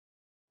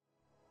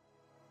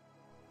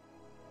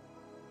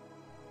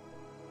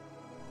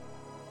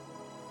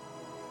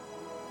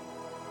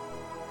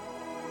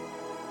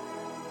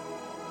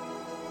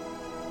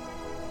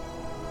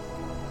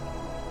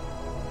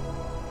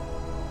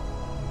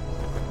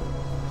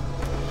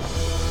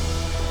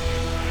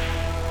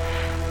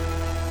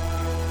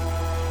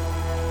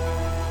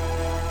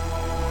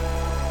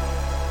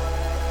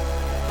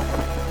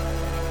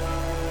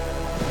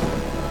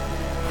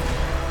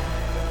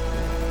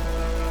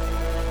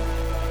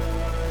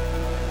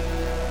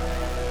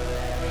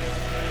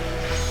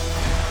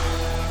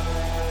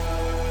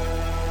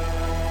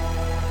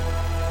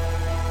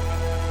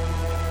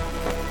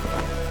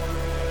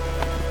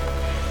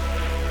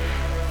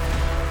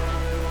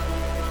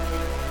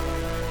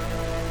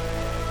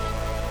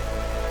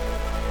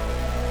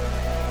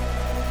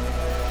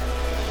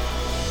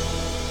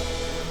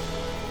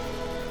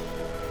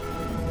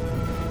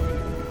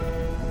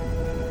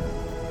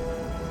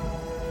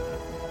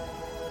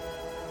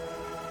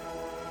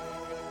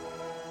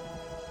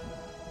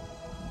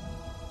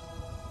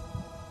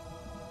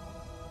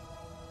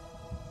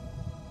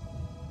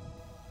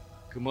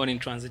Good morning,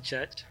 Transit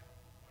Church.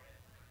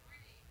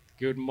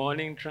 Good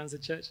morning,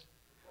 Transit Church.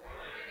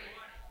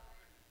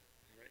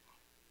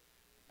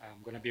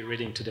 I'm going to be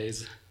reading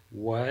today's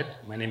word.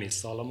 My name is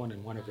Solomon,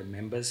 and one of the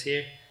members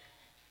here.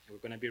 We're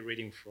going to be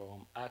reading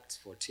from Acts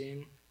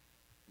 14,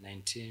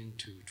 19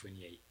 to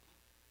 28.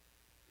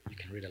 You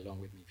can read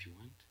along with me if you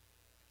want.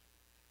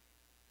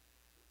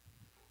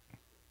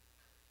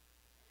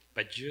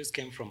 But Jews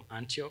came from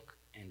Antioch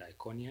and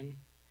Iconium,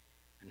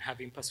 and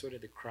having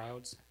persuaded the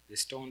crowds, they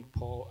stoned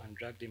Paul and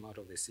dragged him out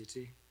of the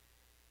city,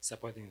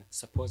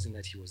 supposing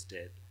that he was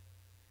dead.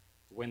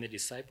 When the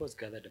disciples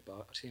gathered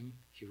about him,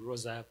 he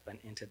rose up and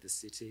entered the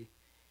city,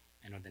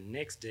 and on the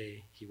next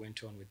day he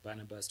went on with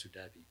Barnabas to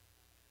Derbe.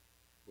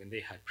 When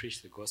they had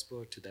preached the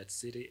gospel to that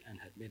city and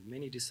had made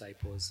many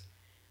disciples,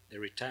 they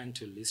returned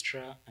to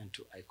Lystra and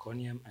to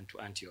Iconium and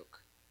to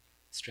Antioch,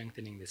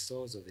 strengthening the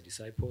souls of the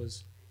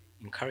disciples,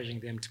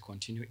 encouraging them to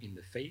continue in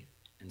the faith,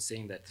 and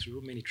saying that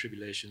through many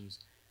tribulations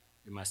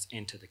we must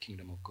enter the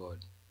kingdom of God.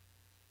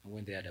 And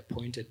when they had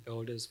appointed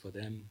elders for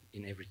them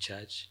in every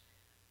church,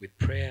 with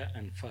prayer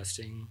and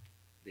fasting,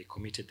 they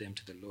committed them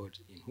to the Lord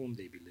in whom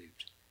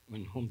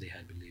they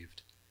had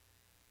believed.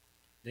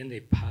 Then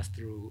they passed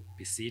through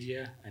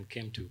Pisidia and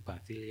came to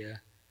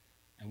Pamphylia,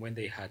 and when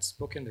they had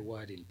spoken the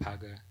word in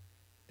Perga,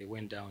 they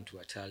went down to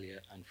Attalia,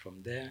 and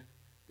from there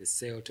they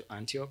sailed to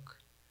Antioch,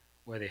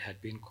 where they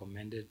had been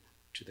commended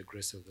to the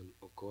grace of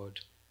God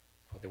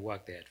for the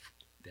work they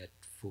had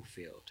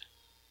fulfilled.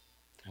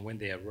 And when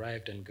they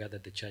arrived and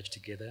gathered the church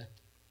together,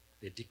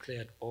 they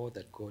declared all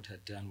that God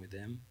had done with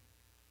them,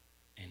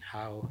 and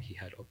how he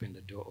had opened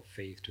the door of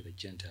faith to the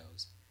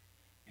Gentiles.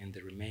 And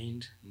they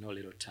remained no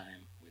little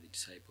time with the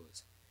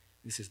disciples.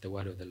 This is the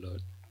word of the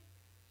Lord.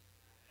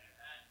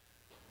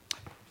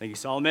 Thank you,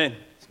 Solomon.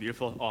 It's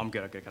beautiful. Oh, I'm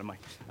good. Okay, got a mic.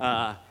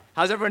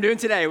 How's everyone doing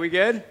today? We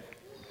good?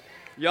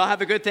 Y'all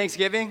have a good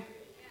Thanksgiving?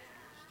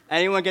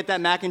 Anyone get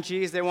that mac and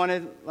cheese they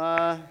wanted,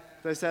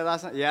 they said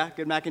last night? Yeah,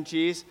 good mac and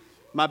cheese.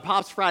 My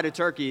pops fried a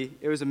turkey.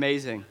 It was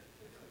amazing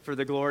for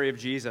the glory of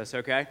Jesus,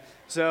 okay?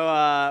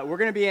 So we're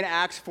going to be in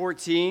Acts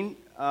 14,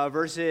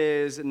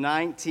 verses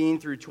 19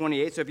 through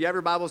 28. So if you have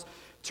your Bibles,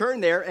 turn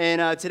there.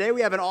 And today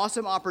we have an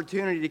awesome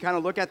opportunity to kind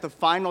of look at the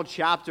final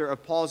chapter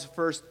of Paul's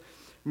first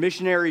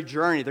missionary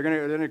journey. They're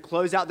going to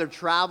close out their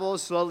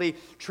travels, slowly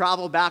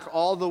travel back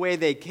all the way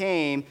they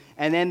came,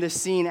 and then the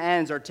scene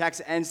ends. Our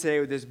text ends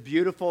today with this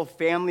beautiful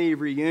family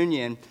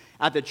reunion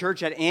at the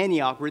church at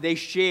Antioch, where they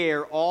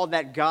share all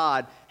that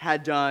God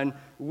had done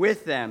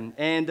with them.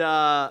 And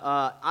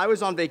I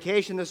was on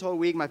vacation this whole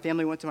week. My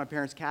family went to my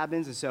parents'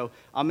 cabins, and so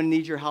I'm going to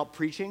need your help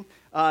preaching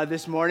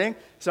this morning.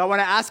 So I want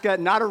to ask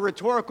not a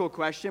rhetorical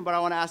question, but I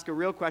want to ask a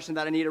real question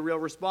that I need a real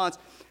response.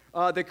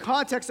 The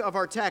context of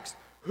our text,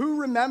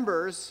 who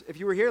remembers, if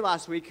you were here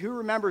last week, who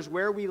remembers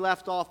where we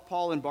left off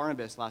Paul and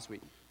Barnabas last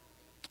week?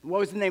 What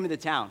was the name of the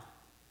town?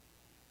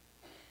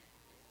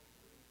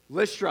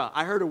 Lystra.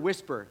 I heard a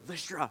whisper.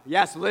 Lystra.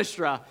 Yes,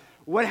 Lystra.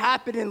 What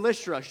happened in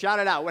Lystra? Shout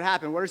it out. What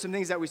happened? What are some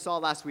things that we saw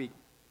last week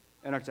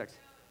in our text?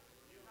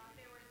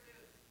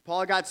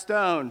 Paul got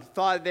stoned.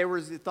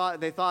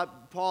 They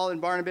thought Paul and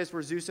Barnabas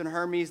were Zeus and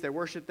Hermes. They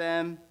worshiped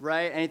them,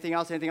 right? Anything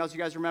else? Anything else you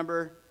guys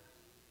remember?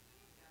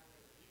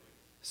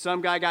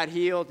 Some guy got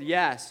healed.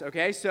 Yes.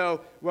 Okay.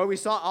 So what we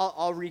saw,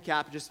 I'll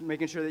recap, just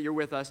making sure that you're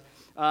with us.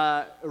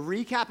 A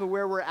recap of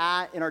where we're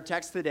at in our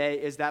text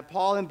today is that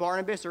Paul and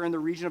Barnabas are in the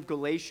region of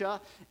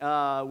Galatia,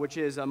 which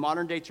is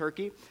modern-day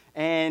Turkey,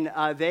 and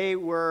they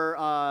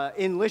were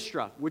in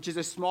Lystra, which is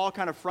a small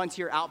kind of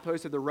frontier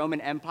outpost of the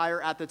Roman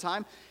Empire at the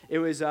time. It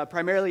was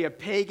primarily a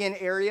pagan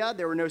area.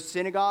 There were no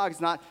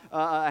synagogues, not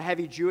a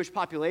heavy Jewish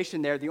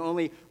population there. The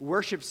only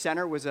worship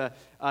center was a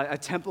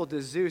temple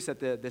to Zeus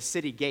at the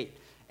city gate.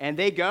 And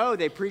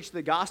they preach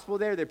the gospel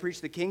there, they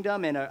preach the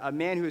kingdom, and a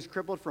man who is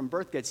crippled from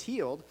birth gets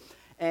healed.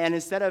 And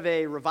instead of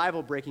a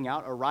revival breaking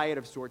out, a riot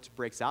of sorts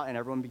breaks out, and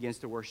everyone begins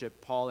to worship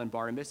Paul and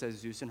Barnabas as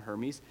Zeus and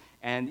Hermes.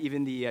 And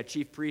even the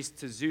chief priest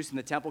to Zeus in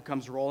the temple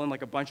comes rolling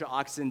like a bunch of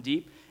oxen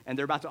deep, and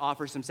they're about to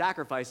offer some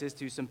sacrifices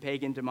to some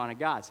pagan demonic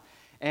gods.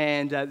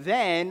 And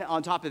then,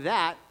 on top of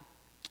that,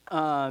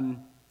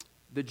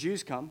 the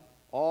Jews come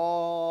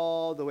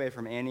all the way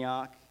from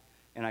Antioch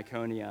and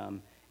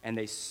Iconium, and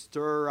they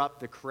stir up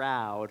the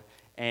crowd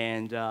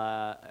and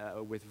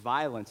with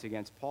violence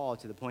against Paul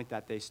to the point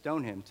that they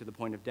stone him to the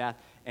point of death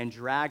and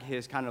drag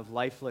his kind of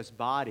lifeless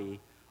body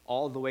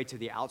all the way to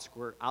the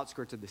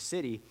outskirts of the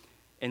city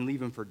and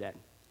leave him for dead.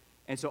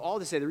 And so all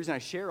to say, the reason I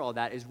share all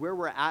that is where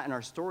we're at in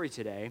our story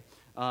today,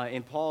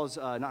 in Paul's,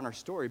 not in our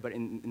story, but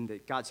in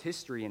God's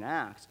history in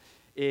Acts,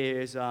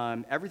 is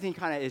everything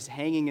kind of is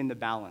hanging in the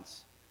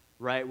balance,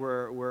 right?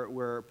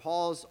 Where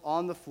Paul's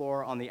on the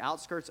floor on the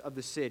outskirts of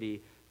the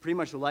city, pretty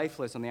much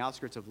lifeless on the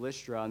outskirts of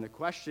Lystra. And the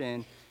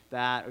question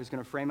that is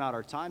going to frame out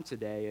our time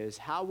today is,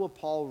 how will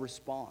Paul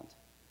respond?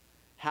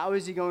 How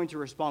is he going to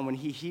respond when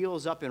he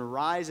heals up and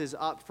rises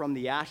up from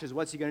the ashes?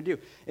 What's he going to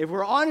do? If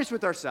we're honest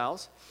with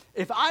ourselves,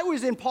 if I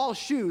was in Paul's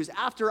shoes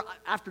after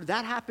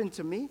that happened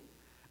to me,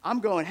 I'm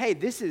going, hey,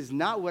 this is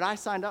not what I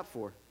signed up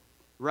for,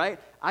 right?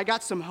 I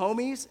got some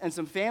homies and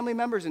some family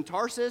members in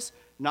Tarsus,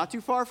 not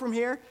too far from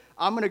here.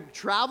 I'm going to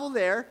travel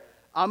there.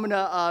 I'm going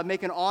to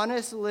make an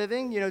honest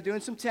living,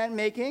 doing some tent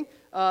making,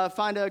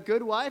 find a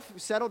good wife,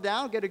 settle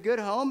down, get a good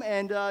home,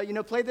 and,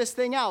 play this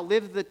thing out,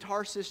 live the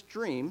Tarsus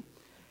dream,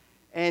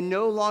 and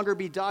no longer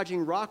be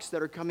dodging rocks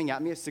that are coming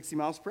at me at 60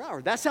 miles per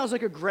hour. That sounds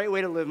like a great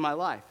way to live my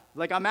life.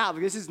 Like, I'm out.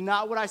 This is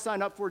not what I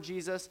signed up for,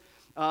 Jesus,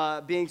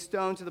 being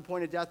stoned to the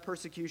point of death,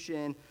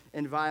 persecution,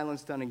 and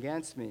violence done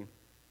against me.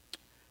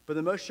 But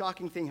the most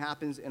shocking thing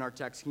happens in our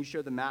text. Can you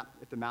show the map,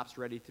 if the map's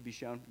ready to be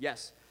shown?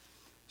 Yes.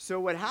 So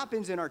what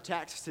happens in our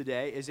text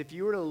today is if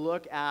you were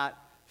to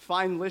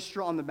find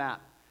Lystra on the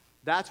map,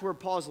 that's where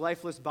Paul's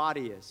lifeless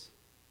body is,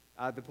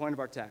 at the point of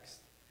our text.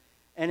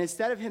 And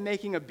instead of him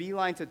making a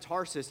beeline to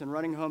Tarsus and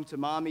running home to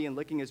mommy and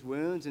licking his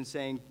wounds and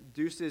saying,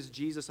 deuces,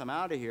 Jesus, I'm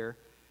out of here,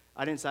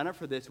 I didn't sign up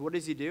for this, what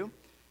does he do?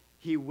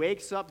 He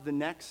wakes up the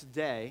next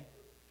day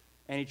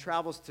and he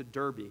travels to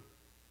Derbe,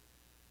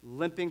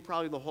 limping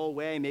probably the whole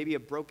way, maybe a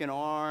broken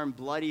arm,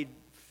 bloodied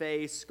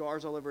face,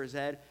 scars all over his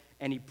head,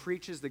 and he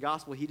preaches the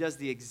gospel. He does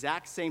the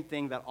exact same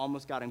thing that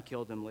almost got him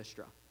killed in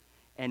Lystra.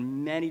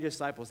 And many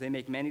disciples, they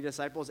make many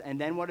disciples, and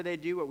then what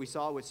do? What we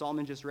saw, what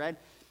Solomon just read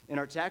in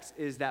our text,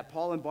 is that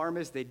Paul and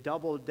Barnabas, they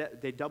double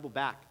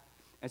back.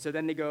 And so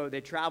then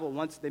they travel,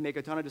 once they make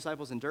a ton of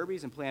disciples in Derbe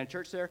and plant a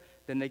church there,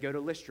 then they go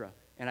to Lystra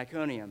and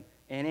Iconium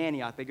and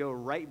Antioch. They go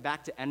right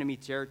back to enemy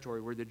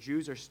territory where the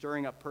Jews are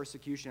stirring up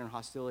persecution and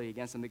hostility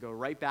against them. They go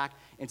right back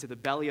into the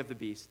belly of the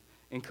beast,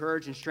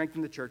 encourage and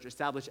strengthen the church,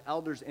 establish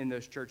elders in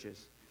those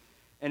churches.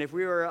 And if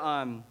we were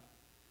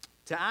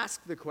to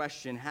ask the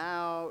question,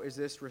 how is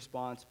this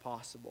response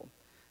possible?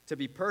 To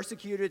be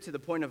persecuted to the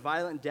point of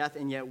violent death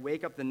and yet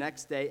wake up the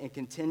next day and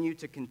continue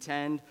to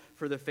contend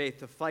for the faith,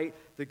 to fight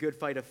the good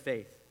fight of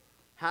faith.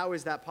 How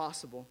is that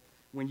possible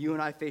when you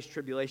and I face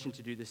tribulation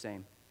to do the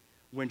same?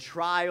 When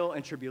trial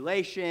and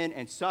tribulation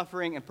and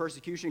suffering and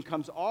persecution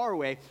comes our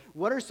way,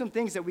 what are some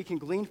things that we can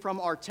glean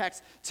from our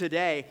text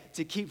today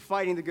to keep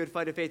fighting the good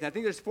fight of faith? And I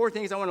think there's 4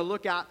 things I want to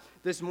look at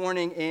this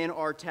morning in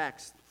our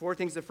text. 4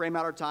 things to frame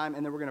out our time,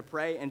 and then we're going to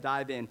pray and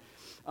dive in.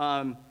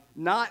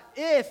 Not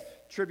if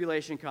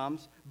tribulation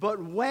comes, but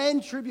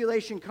when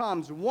tribulation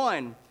comes.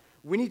 1,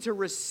 we need to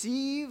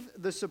receive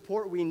the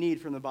support we need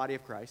from the body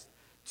of Christ.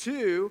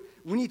 2,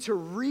 we need to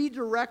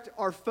redirect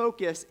our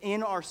focus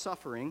in our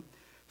suffering.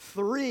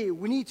 3,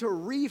 we need to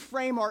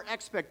reframe our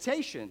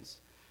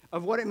expectations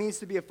of what it means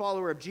to be a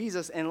follower of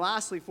Jesus. And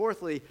lastly,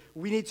 4thly,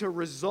 we need to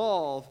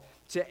resolve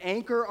to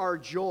anchor our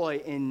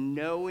joy in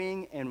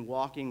knowing and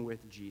walking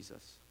with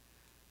Jesus.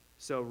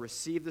 So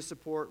receive the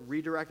support,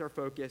 redirect our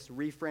focus,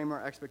 reframe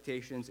our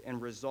expectations,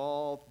 and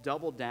resolve,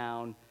 double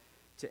down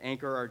to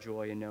anchor our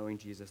joy in knowing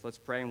Jesus. Let's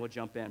pray and we'll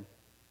jump in.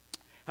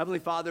 Heavenly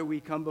Father, we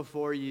come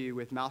before you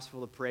with mouths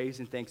full of praise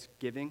and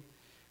thanksgiving.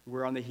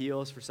 We're on the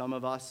heels for some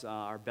of us.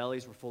 Our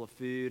bellies were full of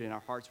food and our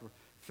hearts were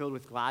filled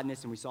with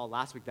gladness. And we saw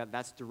last week that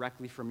that's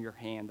directly from your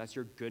hand. That's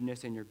your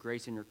goodness and your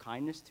grace and your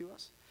kindness to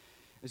us.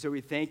 And so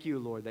we thank you,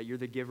 Lord, that you're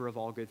the giver of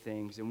all good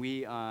things. And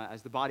we,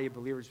 as the body of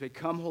believers, say,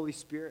 come, Holy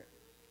Spirit,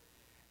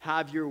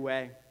 have your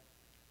way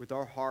with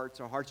our hearts.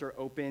 Our hearts are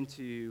open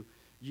to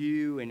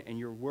you and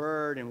your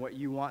word and what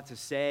you want to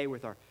say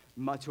with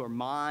to our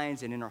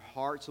minds and in our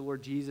hearts,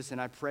 Lord Jesus. And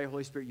I pray,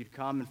 Holy Spirit, you'd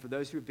come. And for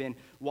those who have been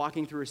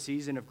walking through a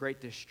season of great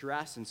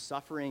distress and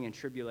suffering and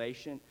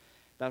tribulation,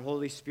 that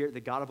Holy Spirit,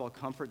 the God of all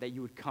comfort, that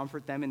you would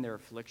comfort them in their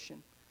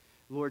affliction.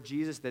 Lord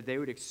Jesus, that they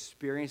would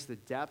experience the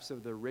depths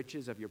of the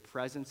riches of your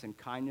presence and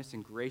kindness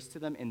and grace to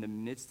them in the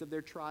midst of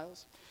their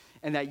trials.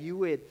 And that you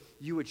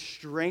would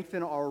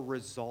strengthen our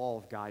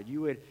resolve, God.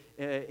 You would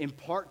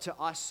impart to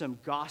us some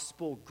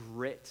gospel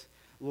grit,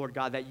 Lord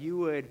God, that you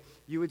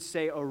would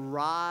say,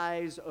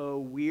 arise, O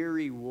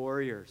weary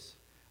warriors.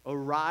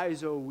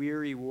 Arise, O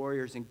weary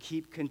warriors, and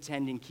keep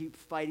contending, keep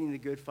fighting the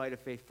good fight of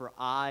faith, for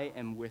I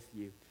am with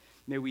you.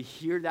 May we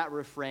hear that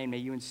refrain. May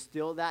you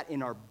instill that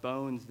in our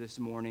bones this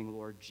morning,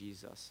 Lord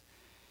Jesus.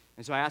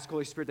 And so I ask,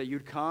 Holy Spirit, that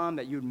you'd come,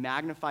 that you'd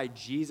magnify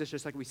Jesus,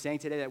 just like we sang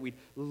today, that we'd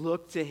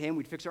look to him,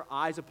 we'd fix our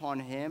eyes upon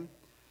him,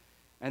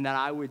 and that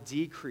I would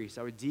decrease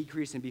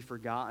and be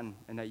forgotten,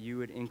 and that you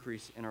would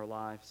increase in our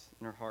lives,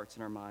 in our hearts,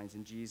 in our minds.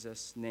 In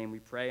Jesus' name we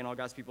pray. And all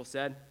God's people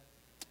said,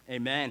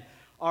 amen.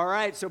 All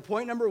right, so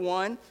point number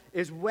 1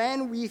 is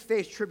when we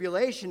face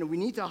tribulation, we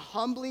need to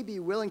humbly be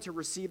willing to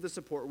receive the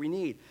support we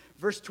need.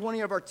 Verse 20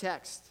 of our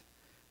text,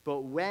 but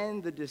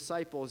when the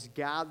disciples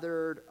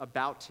gathered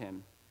about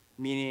him,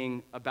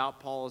 meaning about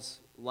Paul's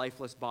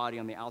lifeless body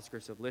on the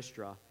outskirts of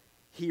Lystra,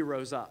 he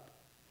rose up.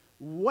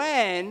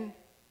 When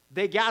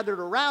they gathered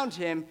around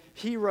him,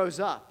 he rose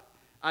up.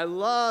 I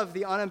love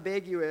the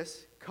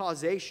unambiguous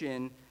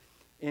causation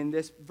in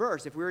this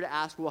verse. If we were to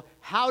ask, well,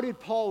 how did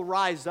Paul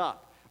rise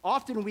up?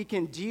 Often we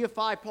can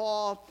deify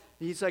Paul.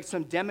 He's like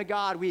some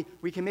demigod.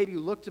 We can maybe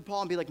look to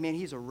Paul and be like, man,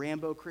 he's a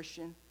Rambo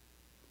Christian.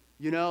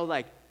 You know,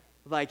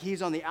 like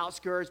he's on the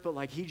outskirts, but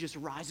like he just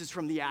rises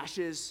from the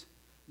ashes,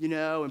 you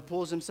know, and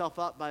pulls himself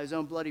up by his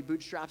own bloody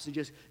bootstraps and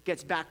just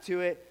gets back to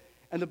it.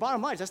 And the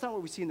bottom line is that's not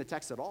what we see in the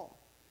text at all.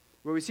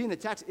 what we see in the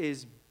text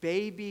is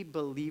baby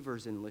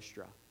believers in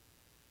Lystra,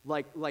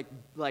 like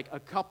a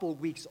couple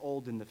weeks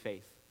old in the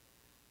faith,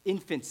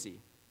 infancy,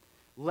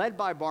 led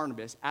by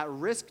Barnabas, at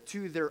risk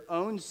to their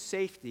own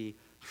safety,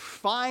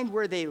 find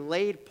where they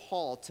laid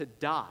Paul to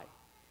die.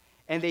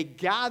 And they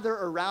gather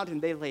around him.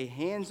 They lay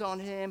hands on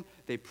him.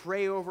 They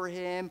pray over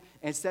him.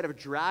 Instead of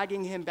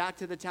dragging him back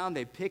to the town,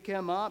 they pick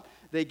him up.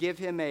 They give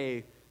him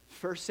a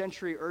first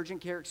century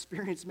urgent care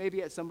experience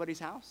maybe at somebody's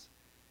house.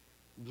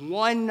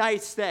 One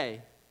night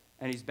stay,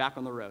 and he's back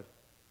on the road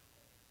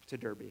to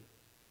Derbe.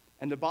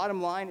 And the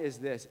bottom line is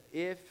this: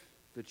 if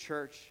the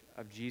church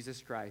of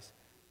Jesus Christ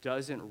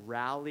doesn't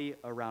rally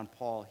around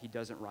Paul, he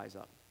doesn't rise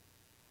up.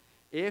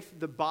 If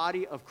the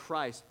body of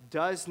Christ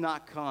does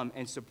not come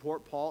and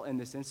support Paul in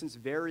this instance,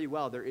 very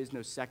well, there is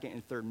no second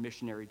and third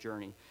missionary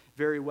journey.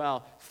 Very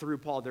well, through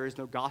Paul, there is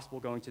no gospel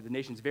going to the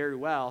nations. Very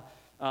well,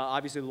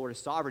 obviously the Lord is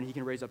sovereign. He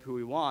can raise up who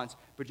he wants.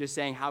 But just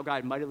saying how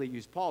God mightily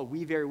used Paul,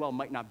 we very well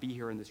might not be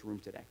here in this room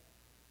today.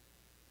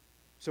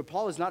 So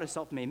Paul is not a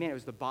self-made man. It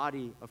was the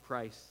body of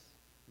Christ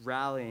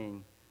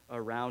rallying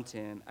around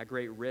him at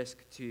great risk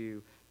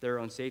to their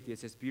own safety.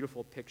 It's this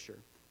beautiful picture.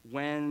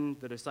 When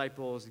the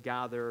disciples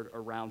gathered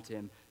around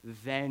him,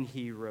 then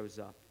he rose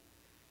up.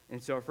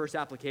 And so our first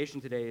application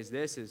today is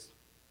this: is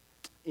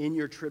in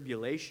your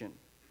tribulation,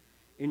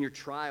 in your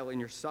trial,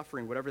 in your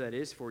suffering, whatever that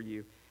is for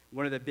you,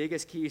 one of the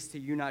biggest keys to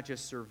you not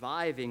just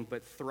surviving,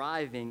 but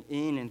thriving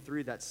in and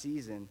through that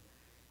season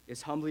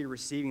is humbly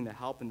receiving the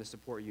help and the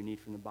support you need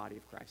from the body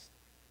of Christ.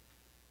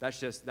 That's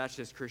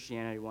just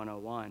Christianity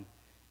 101.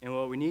 And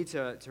what we need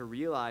to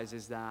realize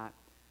is that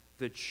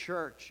the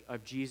church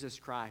of Jesus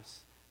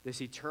Christ, this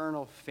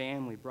eternal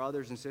family,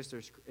 brothers and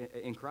sisters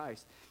in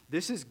Christ,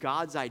 this is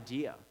God's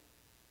idea.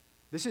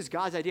 This is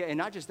God's idea. And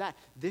not just that,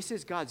 this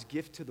is God's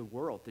gift to the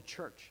world, the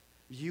church,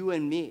 you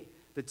and me,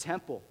 the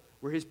temple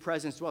where his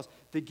presence dwells,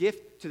 the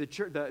gift to the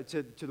church,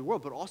 to the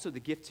world, but also the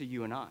gift to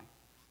you and I.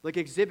 Like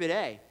Exhibit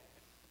A,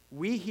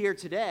 we here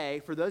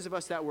today, for those of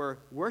us that were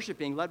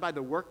worshiping, led by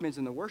the workmen's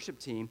and the worship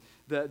team,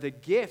 the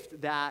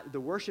gift that the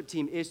worship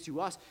team is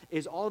to us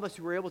is all of us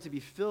who were able to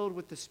be filled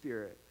with the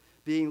Spirit,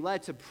 being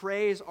led to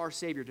praise our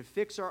Savior, to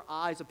fix our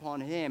eyes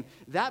upon him.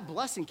 That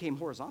blessing came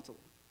horizontally.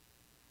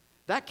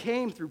 That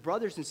came through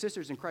brothers and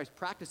sisters in Christ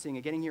practicing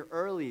and getting here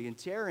early and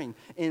tearing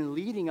and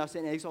leading us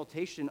in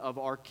exaltation of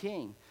our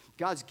King.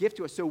 God's gift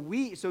to us. So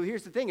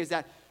here's the thing, is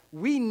that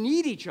we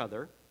need each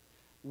other.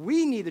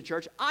 We need the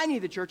church. I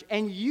need the church.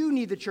 And you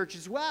need the church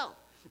as well.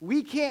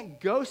 We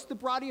can't ghost the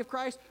body of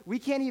Christ. We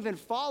can't even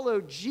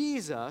follow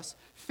Jesus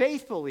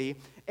faithfully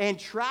and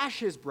trash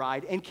his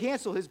bride and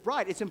cancel his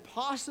bride. It's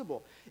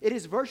impossible. It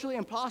is virtually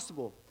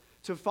impossible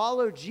to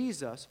follow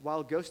Jesus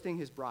while ghosting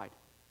his bride,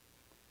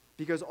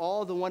 because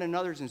all the one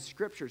another's in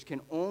scriptures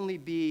can only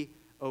be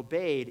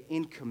obeyed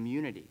in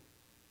community.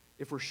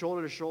 If we're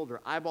shoulder to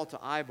shoulder, eyeball to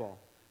eyeball,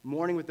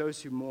 mourning with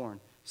those who mourn,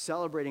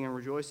 celebrating and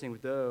rejoicing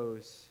with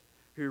those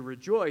who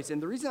rejoice.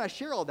 And the reason I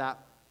share all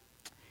that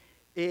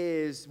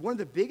is one of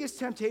the biggest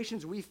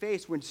temptations we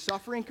face when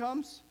suffering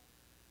comes,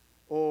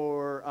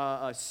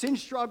 or sin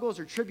struggles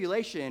or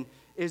tribulation,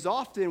 is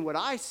often what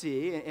I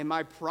see, and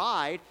my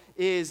pride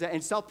is,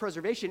 and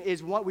self-preservation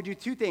is, what we do: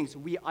 two things.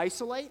 We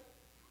isolate,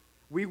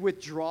 we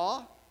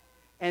withdraw,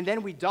 and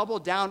then we double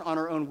down on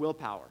our own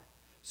willpower.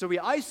 So we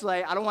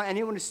isolate. I don't want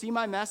anyone to see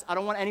my mess. I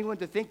don't want anyone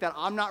to think that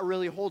I'm not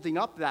really holding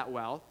up that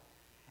well.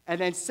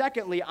 And then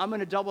secondly, I'm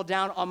going to double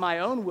down on my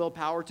own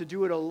willpower to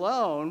do it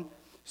alone,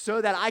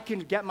 so that I can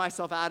get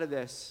myself out of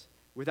this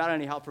without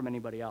any help from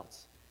anybody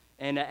else.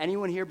 And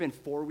anyone here been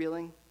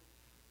four-wheeling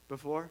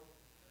before?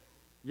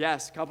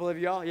 Yes, a couple of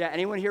y'all. Yeah,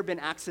 anyone here been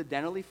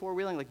accidentally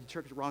four-wheeling, like you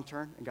took a wrong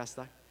turn and got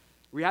stuck?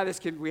 We had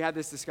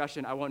this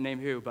discussion, I won't name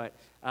who, but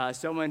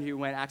someone who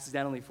went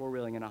accidentally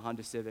four-wheeling in a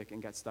Honda Civic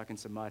and got stuck in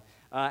some mud.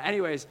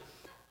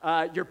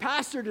 Your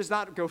pastor does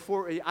not go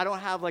forward. I don't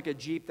have like a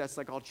Jeep that's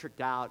like all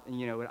tricked out,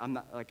 and I'm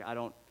not like, I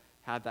don't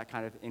have that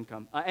kind of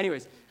income.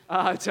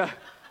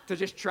 To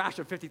just trash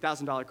a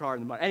 $50,000 car in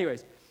the mud.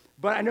 Anyways,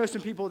 but I know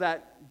some people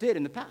that did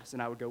in the past,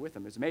 and I would go with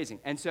them. It was amazing.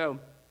 And so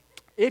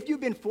if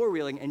you've been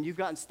four-wheeling and you've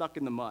gotten stuck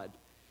in the mud,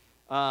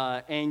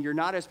 and you're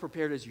not as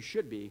prepared as you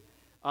should be,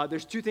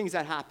 there's two things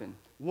that happen.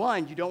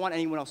 One, you don't want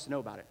anyone else to know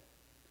about it.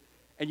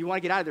 And you want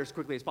to get out of there as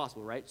quickly as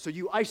possible, right? So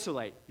you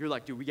isolate. You're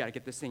like, dude, we got to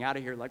get this thing out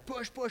of here. Like,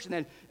 push.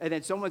 And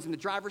then someo's in the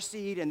driver's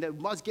seat, and the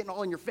mud's getting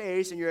all in your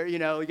face, and you're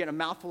getting a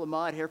mouthful of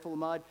mud, hair full of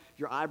mud.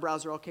 Your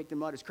eyebrows are all caked in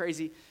mud. It's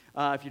crazy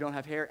if you don't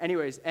have hair.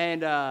 Anyways,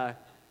 and so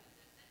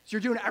you're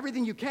doing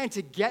everything you can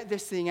to get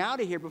this thing out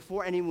of here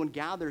before anyone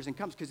gathers and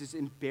comes, because it's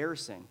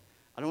embarrassing.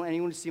 I don't want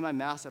anyone to see my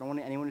mess. I don't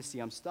want anyone to see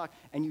I'm stuck.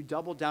 And you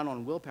double down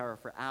on willpower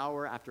for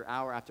hour after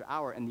hour after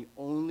hour. And the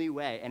only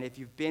way, and if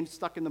you've been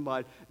stuck in the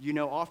mud, you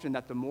know often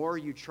that the more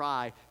you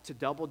try to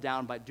double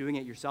down by doing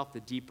it yourself,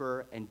 the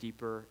deeper and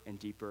deeper and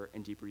deeper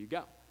and deeper you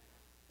go.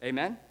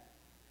 Amen?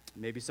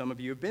 Maybe some of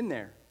you have been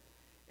there.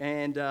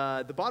 And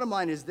the bottom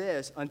line is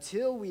this: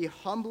 until we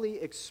humbly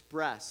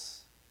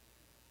express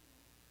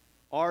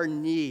our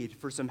need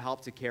for some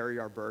help to carry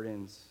our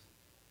burdens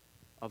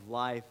of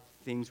life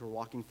things we're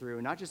walking through,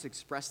 and not just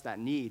express that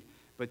need,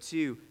 but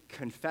to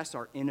confess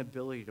our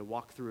inability to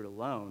walk through it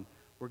alone,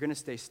 we're going to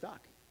stay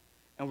stuck.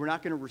 And we're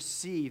not going to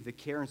receive the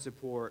care and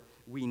support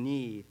we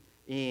need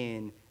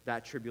in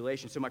that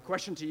tribulation. So my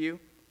question to you,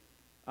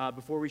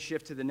 before we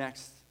shift to the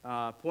next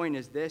point,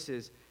 is this,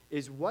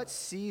 is what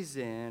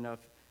season of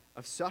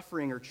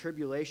suffering or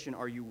tribulation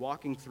are you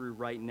walking through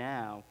right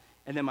now?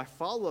 And then my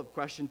follow-up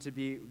question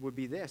would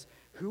be this: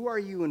 who are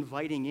you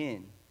inviting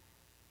in?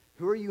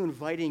 Who are you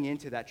inviting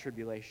into that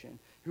tribulation?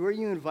 Who are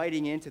you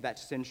inviting into that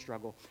sin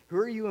struggle? Who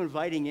are you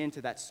inviting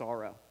into that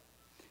sorrow?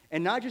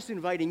 And not just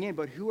inviting in,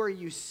 but who are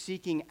you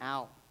seeking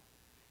out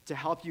to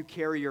help you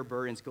carry your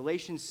burdens?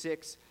 Galatians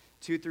 6,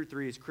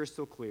 2-3 is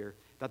crystal clear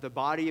that the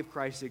body of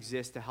Christ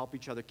exists to help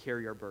each other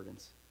carry our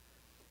burdens.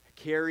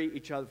 Carry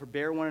each other,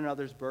 bear one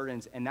another's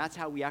burdens, and that's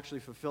how we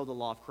actually fulfill the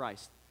law of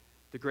Christ.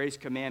 The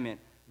greatest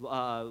commandment,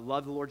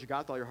 love the Lord your God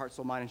with all your heart,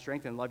 soul, mind, and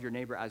strength, and love your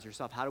neighbor as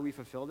yourself. How do we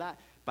fulfill that?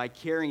 By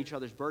carrying each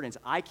other's burdens.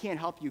 I can't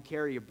help you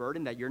carry a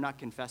burden that you're not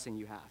confessing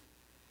you have.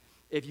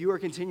 If you are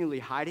continually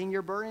hiding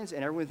your burdens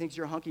and everyone thinks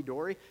you're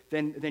hunky-dory,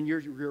 then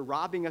you're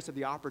robbing us of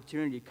the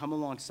opportunity to come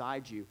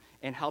alongside you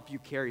and help you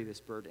carry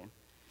this burden.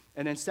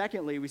 And then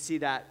secondly, we see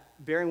that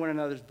bearing one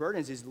another's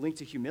burdens is linked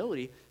to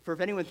humility. For if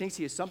anyone thinks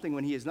he is something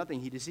when he is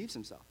nothing, he deceives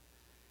himself.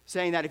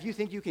 Saying that if you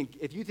think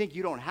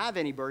you don't have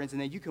any burdens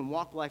and that you can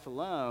walk life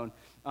alone,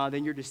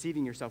 then you're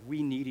deceiving yourself.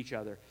 We need each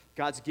other.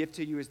 God's gift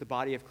to you is the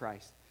body of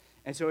Christ.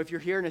 And so if you're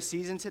here in a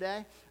season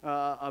today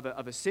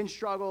of a sin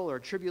struggle or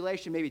a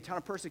tribulation, maybe a ton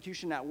of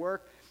persecution at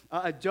work,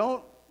 this is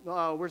what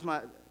I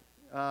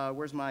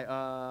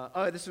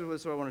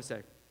want to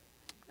say.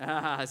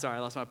 Sorry, I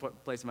lost my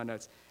place in my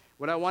notes.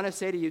 What I want to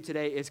say to you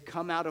today is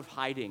come out of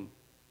hiding.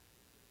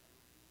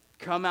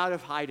 Come out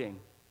of hiding.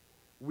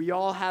 We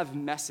all have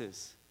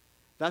messes.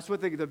 That's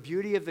what the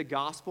beauty of the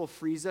gospel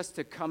frees us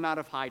to come out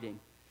of hiding.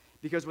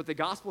 Because what the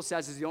gospel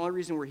says is the only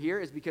reason we're here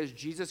is because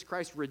Jesus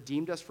Christ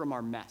redeemed us from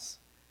our mess.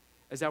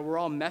 Is that we're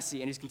all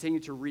messy, and he's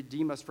continued to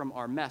redeem us from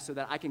our mess so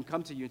that I can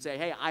come to you and say,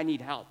 hey, I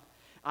need help.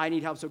 I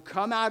need help. So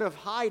come out of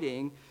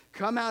hiding,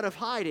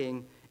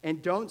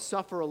 and don't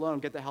suffer alone.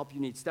 Get the help you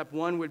need. Step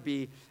one would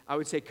be, I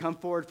would say, come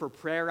forward for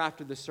prayer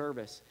after the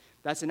service.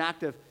 That's an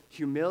act of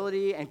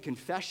humility and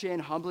confession,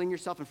 humbling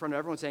yourself in front of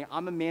everyone, saying,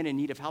 I'm a man in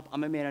need of help.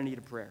 I'm a man in need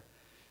of prayer.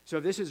 So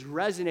if this is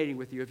resonating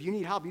with you, if you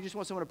need help, you just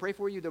want someone to pray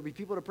for you, there'll be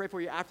people to pray for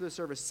you after the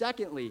service.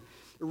 Secondly,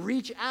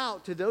 reach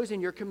out to those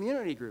in your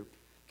community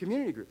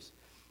groups.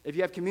 If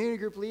you have community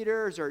group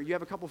leaders or you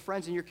have a couple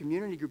friends in your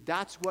community group,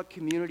 that's what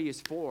community is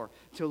for,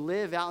 to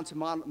live out and to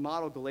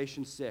model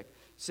Galatians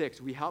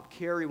 6. We help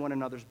carry one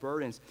another's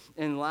burdens.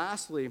 And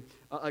lastly,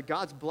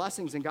 God's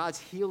blessings and God's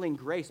healing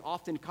grace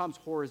often comes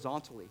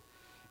horizontally.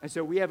 And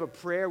so we have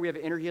an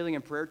inner healing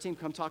and prayer team.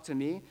 Come talk to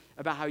me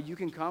about how you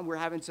can come. We're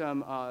having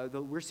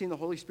we're seeing the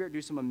Holy Spirit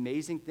do some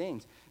amazing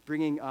things,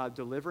 bringing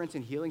deliverance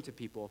and healing to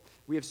people.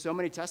 We have so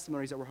many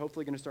testimonies that we're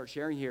hopefully going to start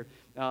sharing here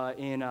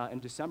in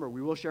December.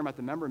 We will share them at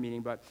the member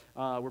meeting, but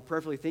we're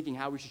prayerfully thinking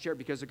how we should share it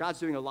because God's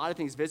doing a lot of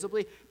things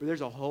visibly, but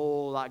there's a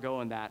whole lot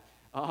going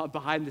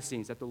behind the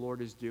scenes that the Lord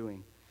is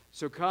doing.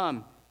 So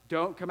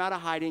don't come out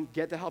of hiding.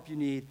 Get the help you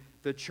need.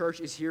 The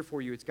church is here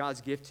for you. It's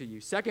God's gift to you.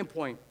 Second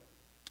point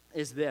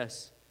is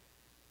this.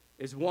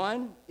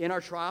 One, in our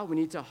trial, we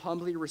need to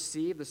humbly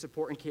receive the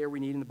support and care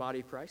we need in the body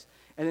of Christ.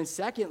 And then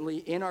secondly,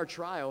 in our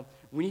trial,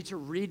 we need to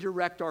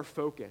redirect our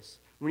focus.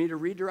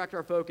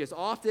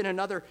 Often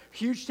another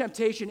huge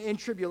temptation in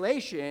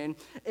tribulation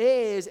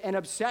is an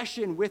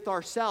obsession with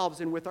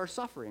ourselves and with our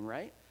suffering,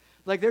 right?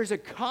 Like there's a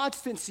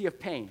constancy of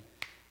pain.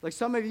 Like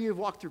some of you have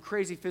walked through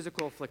crazy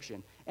physical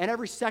affliction. And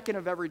every second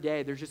of every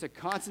day, there's just a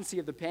constancy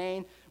of the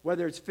pain,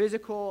 whether it's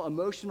physical,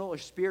 emotional, or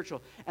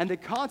spiritual. And the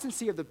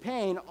constancy of the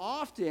pain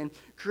often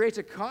creates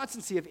a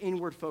constancy of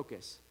inward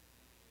focus.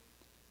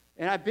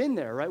 And I've been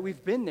there, right?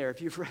 We've been there.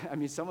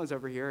 Someone's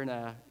over here in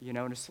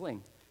a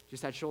sling,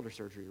 just had shoulder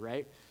surgery,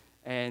 right?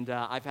 And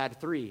I've had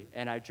 3,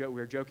 and we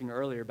were joking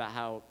earlier about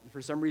how,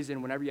 for some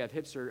reason, whenever you have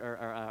hip surgery,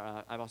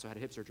 I've also had a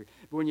hip surgery,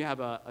 but when you have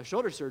a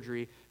shoulder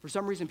surgery, for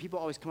some reason, people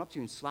always come up to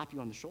you and slap you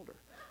on the shoulder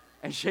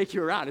and shake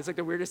you around. It's like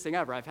the weirdest thing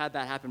ever. I've had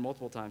that happen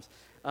multiple times.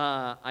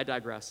 I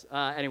digress.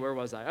 Anyway, where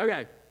was I?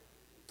 Okay.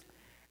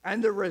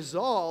 And the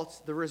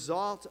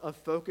result of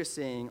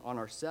focusing on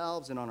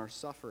ourselves and on our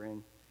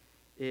suffering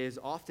is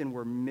often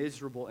we're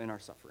miserable in our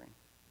suffering.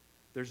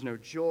 There's no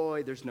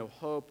joy, there's no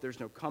hope,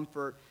 there's no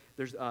comfort.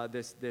 There's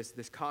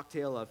this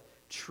cocktail of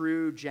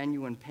true,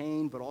 genuine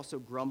pain, but also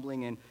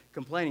grumbling and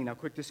complaining. Now,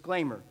 quick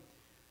disclaimer.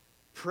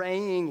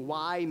 Praying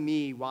why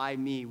me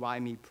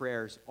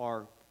prayers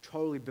are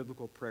totally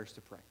biblical prayers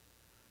to pray.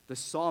 The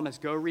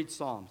psalmist, go read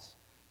Psalms.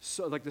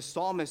 So, like the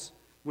psalmist,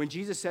 when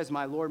Jesus says,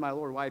 my Lord,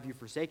 why have you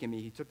forsaken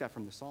me? He took that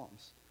from the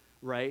Psalms,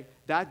 right?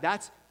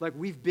 That's like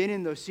we've been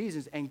in those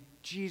seasons, and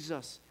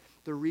Jesus,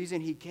 the reason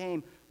he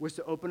came was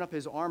to open up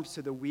his arms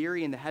to the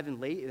weary and the heavy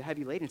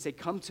laden and say,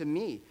 come to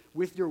me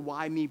with your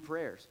why me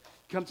prayers.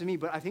 Come to me.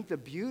 But I think the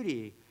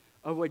beauty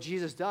of what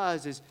Jesus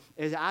does is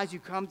as you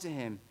come to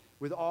him,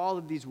 with all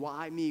of these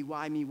why me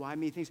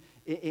things.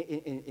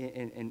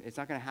 And it's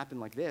not going to happen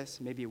like this.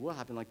 Maybe it will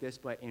happen like this,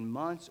 but in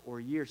months or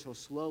years, he'll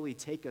slowly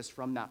take us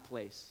from that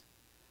place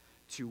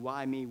to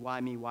why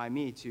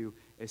me, to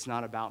it's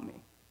not about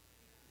me.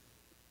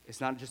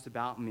 It's not just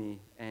about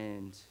me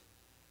and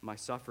my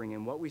suffering.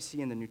 And what we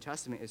see in the New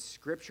Testament is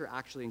Scripture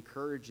actually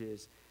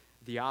encourages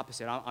the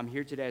opposite. I'm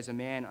here today as a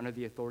man under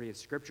the authority of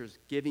Scriptures,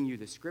 giving you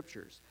the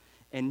Scriptures.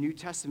 And New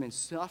Testament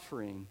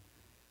suffering,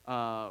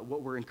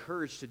 what we're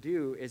encouraged to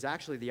do is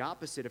actually the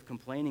opposite of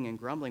complaining and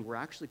grumbling. We're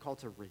actually called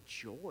to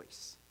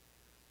rejoice.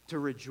 To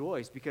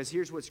rejoice, because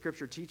here's what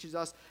Scripture teaches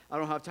us. I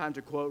don't have time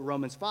to quote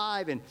Romans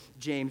 5 and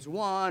James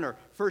 1 or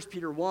 1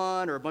 Peter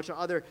 1 or a bunch of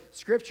other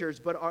scriptures,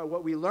 but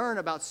what we learn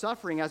about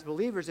suffering as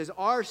believers is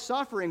our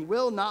suffering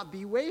will not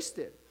be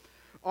wasted.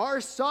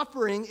 Our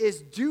suffering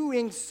is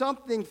doing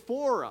something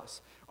for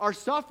us. Our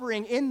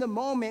suffering in the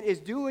moment is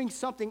doing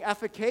something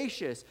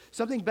efficacious,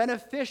 something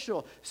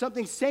beneficial,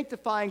 something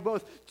sanctifying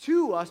both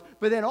to us,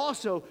 but then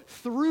also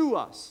through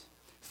us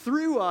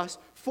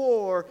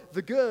for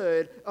the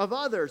good of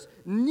others,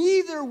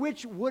 neither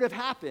which would have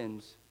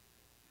happened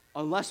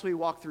unless we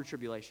walk through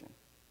tribulation.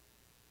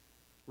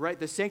 Right?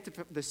 The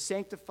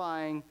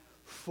sanctifying,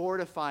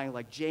 fortifying,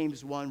 like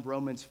James 1,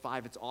 Romans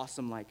 5, it's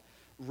awesome, like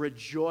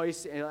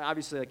rejoice. And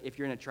obviously, like if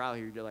you're in a trial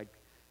here, you're like,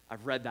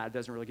 I've read that, it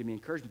doesn't really give me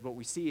encouragement. But what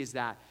we see is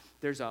that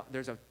there's a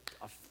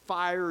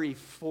fiery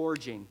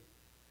forging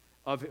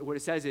of what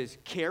it says is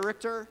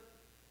character,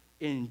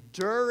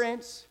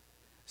 endurance,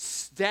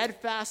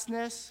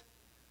 steadfastness,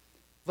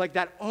 like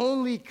that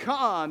only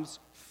comes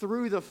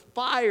through the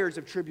fires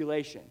of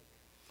tribulation.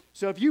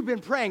 So if you've been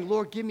praying,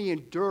 Lord, give me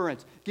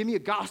endurance, give me a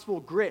gospel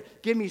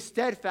grit, give me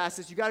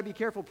steadfastness, you got to be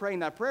careful praying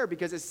that prayer,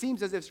 because it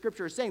seems as if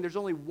Scripture is saying there's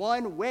only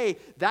one way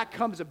that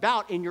comes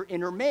about in your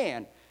inner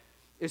man.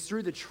 It's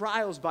through the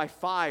trials by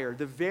fire,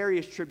 the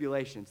various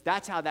tribulations.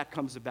 That's how that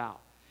comes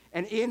about.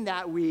 And in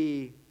that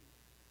we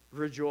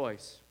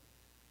rejoice.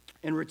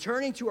 And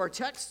returning to our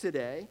text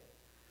today,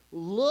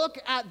 look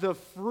at the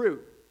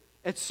fruit.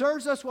 It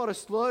serves us well to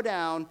slow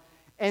down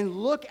and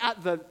look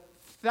at the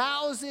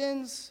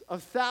thousands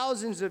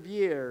of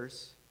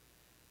years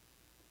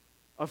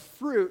of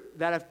fruit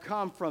that have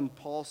come from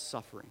Paul's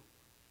suffering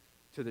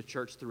to the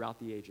church throughout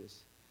the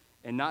ages.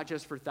 And not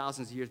just for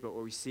thousands of years, but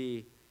what we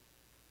see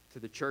to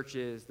the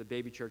churches, the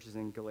baby churches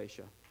in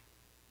Galatia.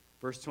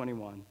 Verse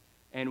 21,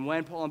 and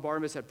when Paul and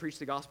Barnabas had preached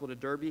the gospel to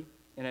Derbe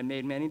and had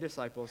made many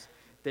disciples,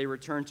 they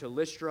returned to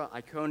Lystra,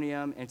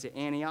 Iconium, and to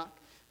Antioch,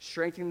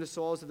 strengthening the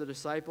souls of the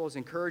disciples,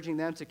 encouraging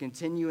them to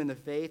continue in the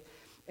faith,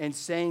 and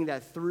saying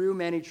that through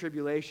many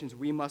tribulations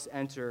we must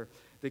enter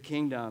the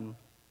kingdom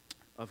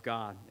of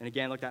God. And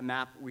again, look at that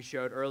map we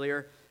showed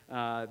earlier.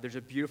 There's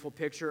a beautiful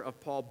picture of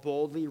Paul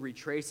boldly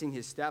retracing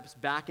his steps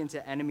back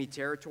into enemy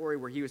territory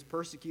where he was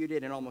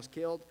persecuted and almost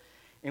killed.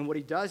 And what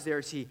he does there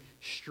is he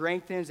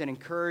strengthens and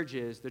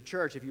encourages the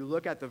church. If you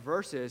look at the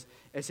verses,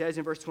 it says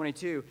in verse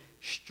 22,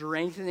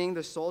 strengthening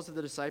the souls of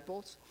the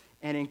disciples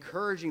and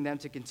encouraging them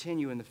to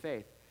continue in the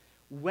faith.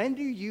 When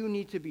do you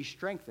need to be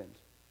strengthened?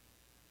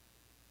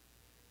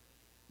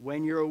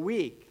 When you're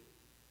weak.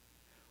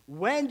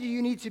 When do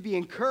you need to be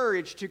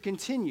encouraged to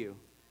continue?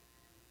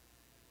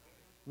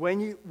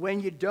 When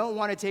you don't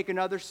want to take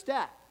another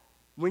step.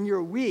 When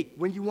you're weak.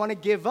 When you want to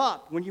give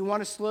up. When you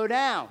want to slow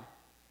down.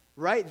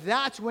 Right?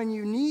 That's when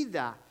you need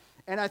that.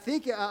 And I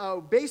think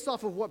based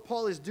off of what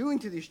Paul is doing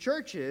to these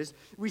churches,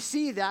 we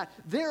see that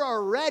they're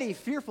already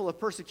fearful of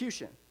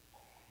persecution.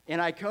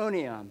 In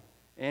Iconium,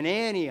 in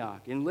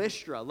Antioch, in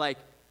Lystra, like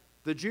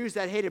the Jews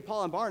that hated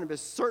Paul and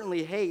Barnabas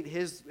certainly hate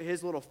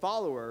his little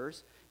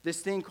followers, this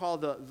thing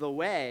called the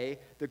way,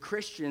 the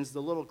Christians,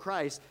 the little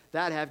Christ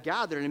that have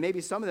gathered. And maybe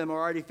some of them are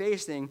already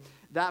facing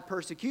that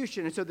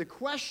persecution. And so the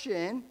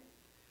question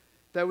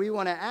that we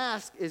want to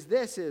ask is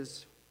this,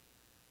 is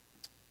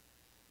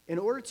in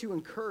order to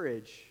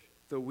encourage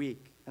the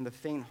weak and the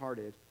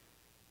faint-hearted,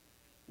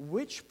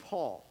 which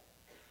Paul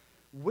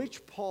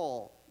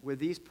would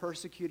these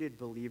persecuted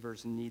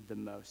believers need the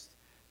most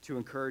to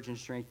encourage and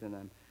strengthen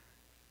them?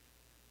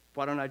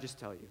 Why don't I just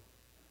tell you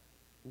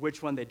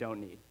which one they don't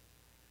need?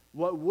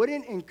 What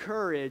wouldn't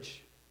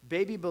encourage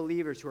baby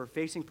believers who are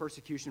facing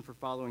persecution for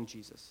following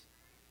Jesus?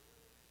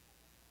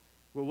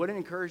 What wouldn't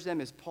encourage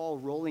them is Paul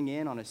rolling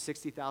in on a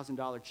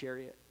 $60,000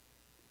 chariot.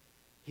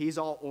 He's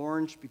all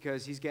orange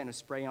because he's getting a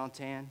spray-on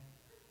tan.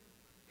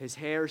 His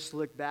hair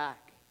slicked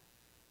back,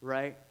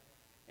 right?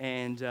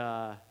 And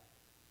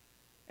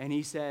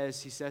he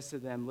says to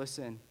them,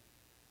 listen,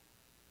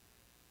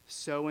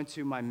 sow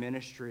into my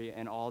ministry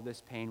and all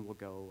this pain will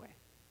go away,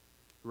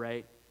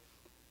 right?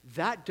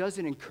 That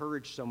doesn't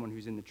encourage someone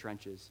who's in the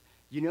trenches.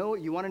 You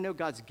want to know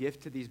God's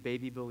gift to these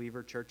baby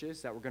believer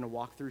churches that we're going to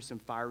walk through some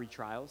fiery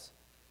trials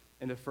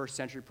in the first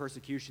century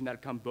persecution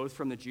that come both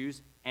from the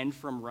Jews and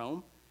from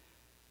Rome?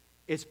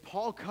 It's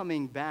Paul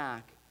coming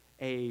back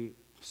a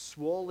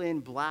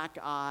swollen,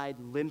 black-eyed,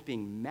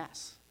 limping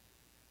mess,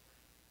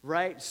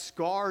 right?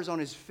 Scars on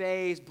his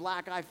face,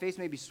 black-eyed face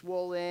maybe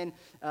swollen,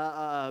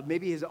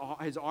 maybe his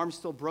arm's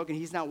still broken.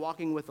 He's not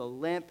walking with a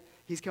limp.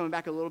 he's coming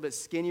back a little bit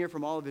skinnier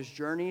from all of his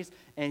journeys,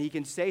 and he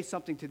can say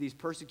something to these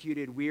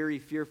persecuted, weary,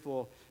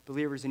 fearful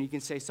believers, and he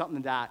can say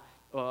something that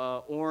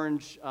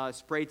orange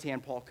spray tan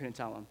Paul couldn't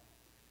tell him.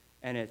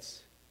 And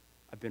it's,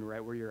 I've been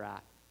right where you're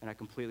at, and I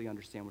completely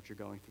understand what you're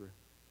going through.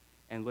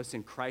 And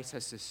listen, Christ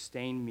has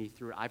sustained me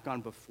through it. I've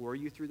gone before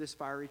you through this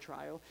fiery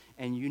trial,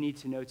 and you need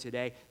to know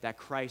today that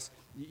Christ,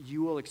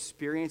 you will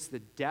experience the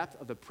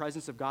depth of the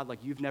presence of God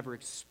like you've never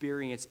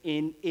experienced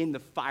in the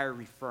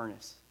fiery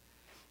furnace.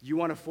 You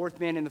want a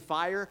fourth man in the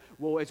fire?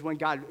 Well, it's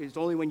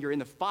only when you're in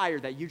the fire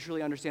that you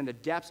truly understand the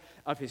depths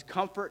of his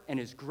comfort and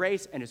his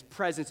grace and his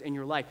presence in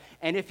your life.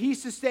 And if he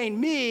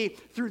sustained me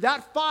through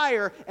that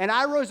fire and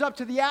I rose up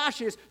to the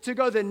ashes to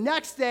go the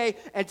next day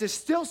and to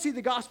still see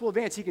the gospel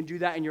advance, he can do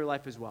that in your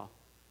life as well.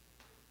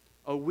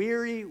 A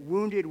weary,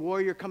 wounded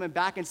warrior coming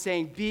back and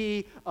saying,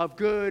 be of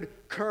good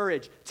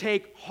courage.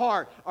 Take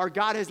heart. Our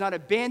God has not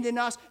abandoned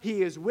us.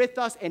 He is with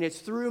us, and it's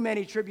through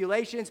many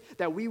tribulations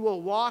that we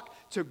will walk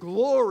to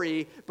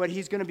glory, but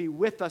he's going to be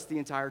with us the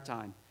entire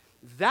time.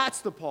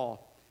 That's the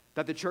Paul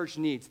that the church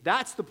needs.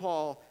 That's the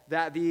Paul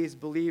that these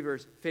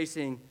believers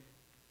facing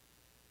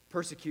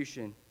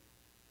persecution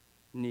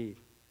need.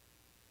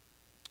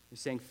 He's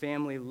saying,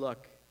 family,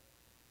 look.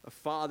 A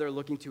father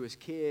looking to his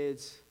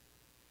kids,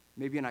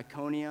 maybe in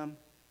Iconium.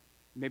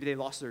 Maybe they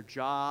lost their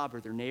job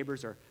or their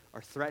neighbors are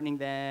threatening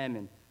them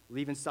and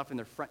leaving stuff in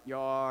their front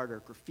yard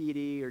or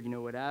graffiti or,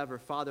 whatever.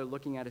 Father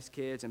looking at his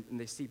kids and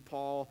they see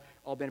Paul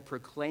all been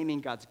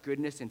proclaiming God's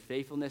goodness and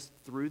faithfulness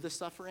through the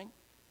suffering,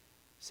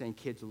 saying,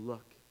 kids,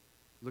 look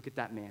at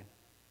that man.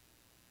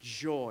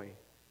 Joy,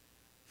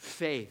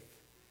 faith,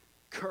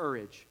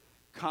 courage,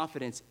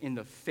 confidence in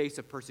the face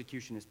of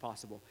persecution is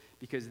possible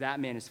because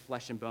that man is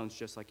flesh and bones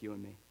just like you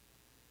and me.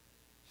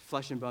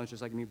 Flesh and bones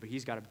just like me, but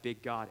he's got a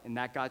big God, and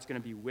that God's going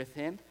to be with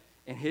him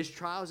in his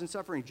trials and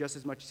suffering just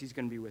as much as he's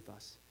going to be with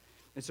us.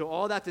 And so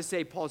all that to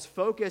say, Paul's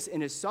focus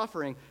in his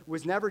suffering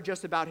was never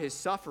just about his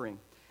suffering.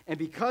 And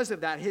because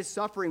of that, his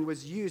suffering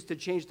was used to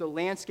change the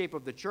landscape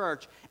of the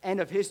church and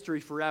of history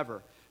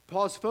forever.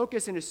 Paul's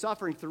focus in his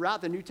suffering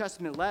throughout the New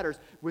Testament letters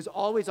was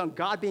always on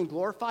God being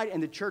glorified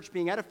and the church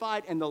being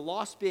edified and the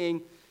lost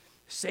being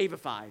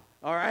savified.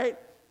 All right?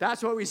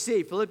 That's what we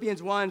see.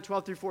 Philippians 1,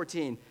 12 through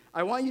 14.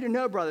 I want you to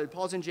know, brothers,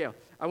 Paul's in jail.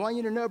 I want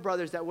you to know,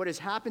 brothers, that what has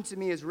happened to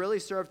me has really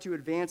served to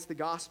advance the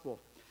gospel,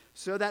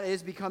 so that it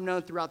has become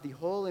known throughout the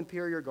whole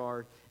imperial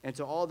guard and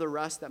to all the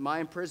rest that my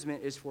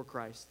imprisonment is for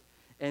Christ.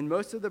 And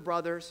most of the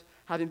brothers,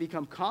 having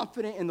become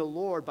confident in the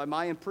Lord by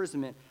my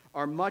imprisonment,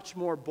 are much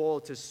more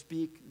bold to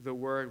speak the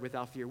word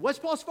without fear. What's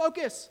Paul's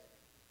focus?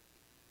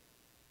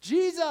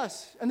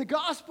 Jesus and the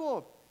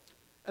gospel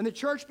and the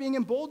church being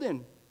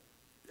emboldened.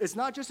 It's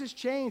not just his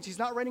chains. He's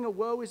not writing a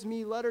woe is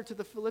me letter to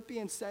the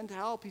Philippians, send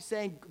help. He's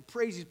saying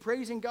he's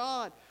praising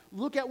God.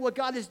 Look at what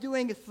God is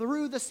doing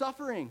through the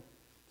suffering.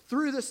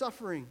 Through the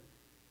suffering.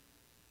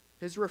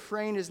 His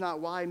refrain is not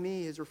why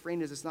me. His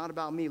refrain is it's not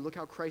about me. Look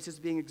how Christ is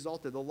being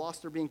exalted. The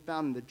lost are being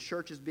found and the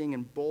church is being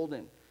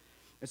emboldened.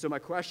 And so my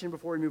question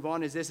before we move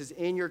on is this, is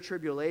in your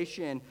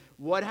tribulation,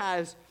 what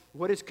has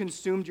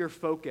consumed your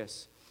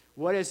focus?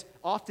 What is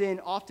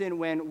often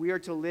when we are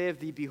to live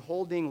the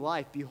beholding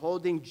life,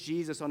 beholding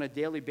Jesus on a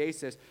daily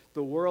basis,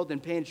 the world in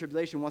pain and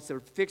tribulation wants to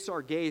fix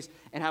our gaze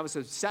and have us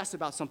obsess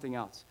about something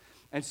else.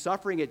 And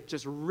suffering, it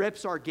just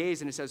rips our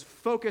gaze and it says,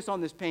 focus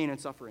on this pain and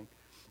suffering.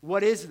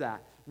 What is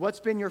that? What's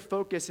been your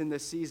focus in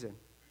this season?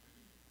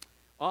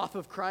 Off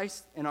of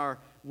Christ and our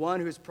one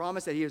who has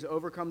promised that he has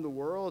overcome the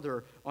world,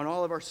 or on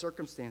all of our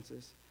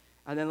circumstances?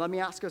 And then let me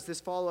ask us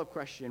this follow-up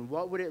question.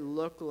 What would it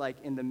look like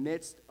in the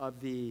midst of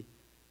the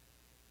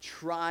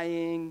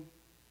trying,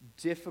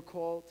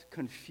 difficult,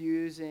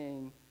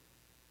 confusing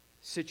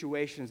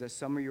situations that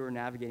some of you are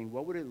navigating?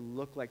 What would it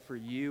look like for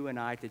you and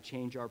I to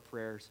change our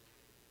prayers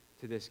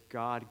to this,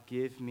 God,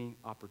 give me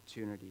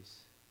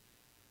opportunities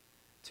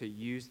to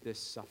use this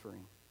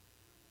suffering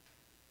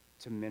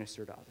to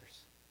minister to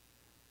others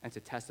and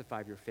to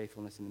testify of your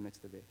faithfulness in the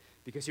midst of it?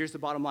 Because here's the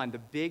bottom line. The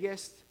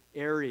biggest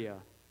area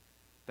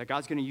that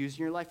God's going to use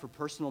in your life for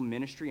personal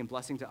ministry and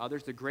blessing to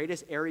others, the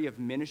greatest area of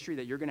ministry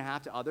that you're going to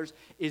have to others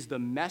is the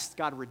mess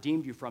God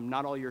redeemed you from,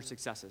 not all your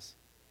successes.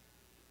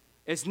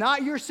 It's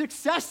not your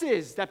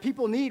successes that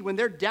people need when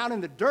they're down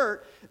in the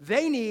dirt.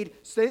 They need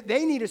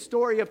a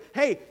story of,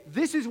 hey,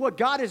 this is what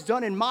God has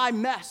done in my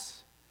mess.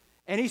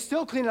 And he's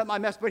still cleaning up my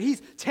mess, but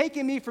he's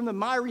taken me from the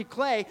miry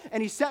clay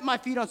and he set my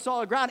feet on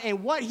solid ground.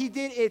 And what he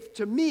did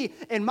to me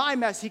in my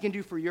mess, he can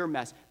do for your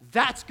mess.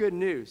 That's good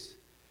news.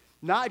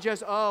 Not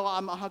just,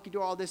 I'm a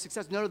hunky-dory, all this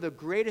success. No, the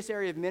greatest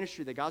area of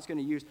ministry that God's going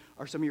to use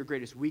are some of your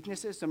greatest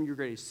weaknesses, some of your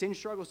greatest sin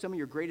struggles, some of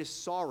your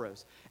greatest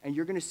sorrows. And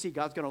you're going to see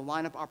God's going to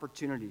line up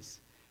opportunities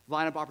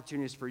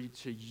for you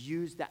to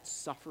use that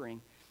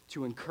suffering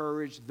to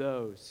encourage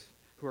those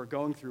who are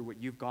going through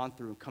what you've gone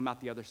through and come out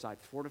the other side,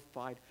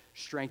 fortified,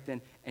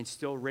 strengthened, and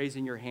still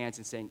raising your hands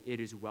and saying, it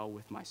is well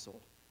with my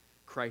soul.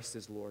 Christ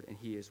is Lord, and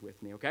he is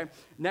with me, okay?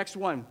 Next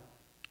one.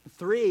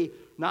 3,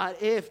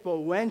 not if, but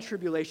when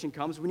tribulation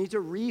comes, we need to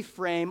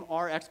reframe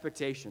our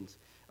expectations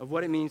of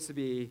what it means to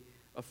be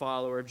a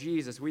follower of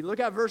Jesus. We look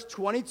at verse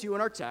 22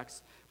 in our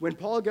text. When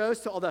Paul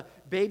goes to all the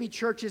baby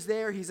churches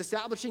there, he's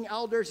establishing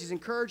elders, he's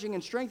encouraging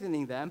and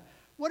strengthening them.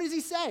 What does he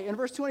say in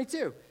verse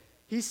 22?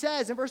 He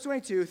says in verse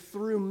 22,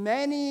 through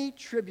many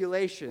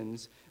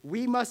tribulations,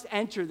 we must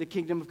enter the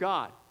kingdom of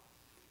God.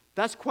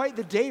 That's quite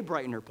the day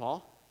brightener,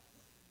 Paul,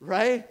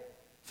 right?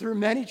 Through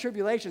many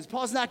tribulations.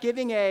 Paul's not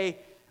giving a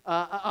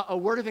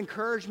word of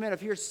encouragement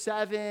of here's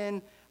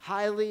 7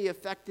 highly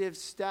effective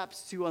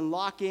steps to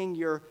unlocking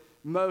your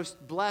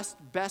most blessed,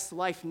 best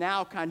life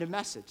now kind of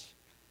message,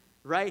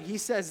 right? He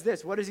says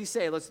this. What does he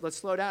say? Let's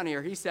slow down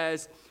here. He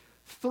says,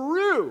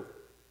 through,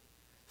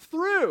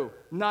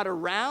 not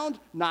around,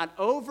 not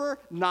over,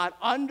 not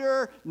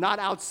under, not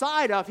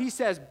outside of. He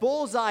says,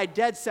 bullseye,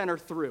 dead center,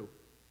 through.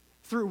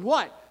 Through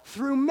what?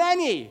 Through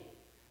many.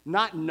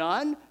 Not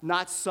none,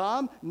 not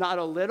some, not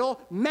a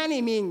little.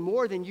 Many meaning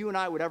more than you and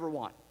I would ever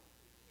want.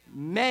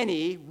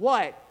 Many,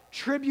 what?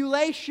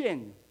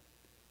 Tribulation.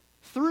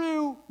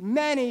 Through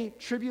many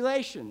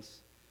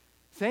tribulations.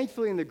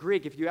 Thankfully, in the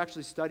Greek, if you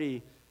actually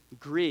study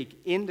Greek,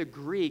 in the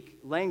Greek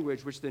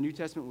language, which the New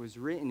Testament was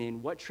written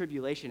in, what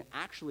tribulation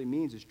actually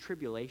means is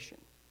tribulation.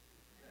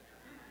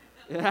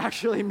 It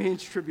actually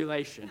means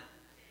tribulation.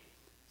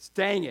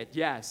 Dang it,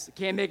 yes. It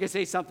can't make it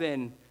say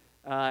something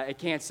it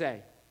can't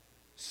say.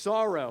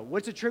 Sorrow.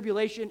 What's a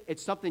tribulation?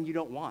 It's something you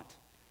don't want.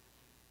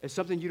 It's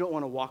something you don't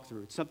want to walk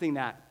through. It's something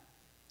that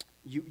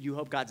you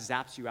hope God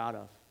zaps you out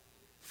of.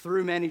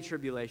 Through many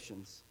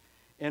tribulations.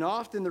 And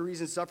often the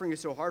reason suffering is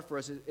so hard for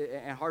us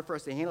and hard for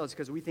us to handle is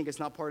because we think it's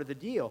not part of the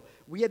deal.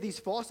 We have these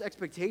false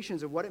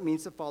expectations of what it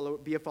means to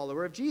be a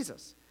follower of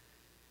Jesus.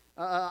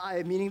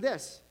 Meaning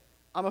this,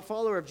 I'm a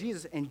follower of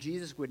Jesus, and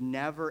Jesus would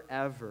never,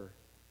 ever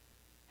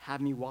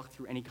have me walk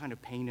through any kind of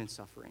pain and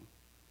suffering.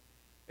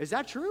 Is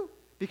that true?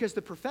 Because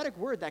the prophetic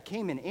word that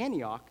came in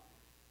Antioch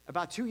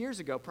about 2 years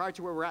ago, prior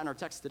to where we're at in our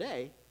text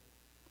today,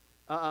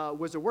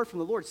 was a word from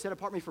the Lord, set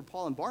apart me for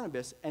Paul and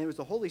Barnabas, and it was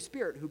the Holy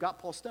Spirit who got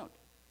Paul stoned.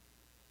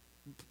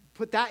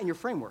 Put that in your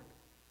framework.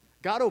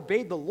 God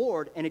obeyed the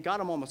Lord, and it got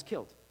him almost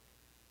killed.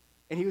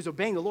 And he was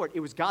obeying the Lord. It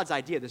was God's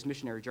idea, this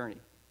missionary journey.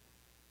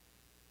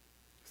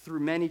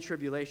 Through many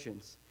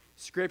tribulations.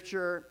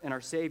 Scripture and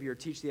our Savior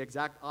teach the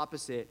exact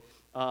opposite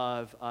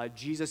of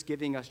Jesus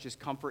giving us just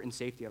comfort and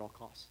safety at all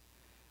costs.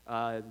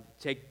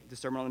 Take the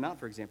Sermon on the Mount,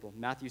 for example.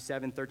 Matthew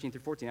 7, 13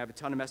 through 14. I have a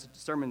ton of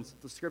sermons,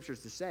 the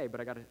scriptures to say, but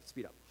I got to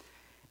speed up.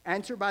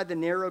 Enter by the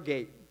narrow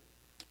gate,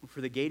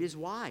 for the gate is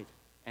wide,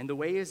 and the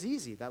way is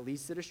easy that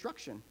leads to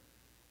destruction.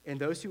 And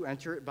those who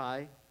enter it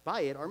by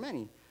it are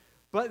many.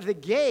 But the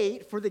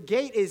gate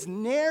is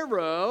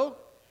narrow,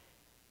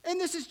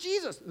 and this is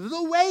Jesus.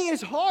 The way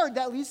is hard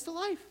that leads to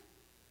life.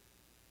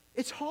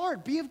 It's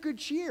hard. Be of good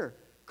cheer.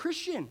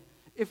 Christian,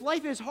 if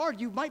life is hard,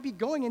 you might be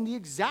going in the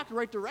exact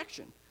right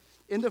direction,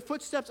 in the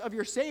footsteps of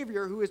your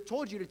Savior who has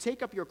told you to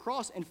take up your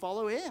cross and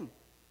follow him.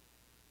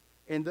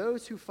 And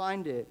those who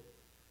find it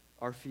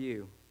are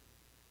few.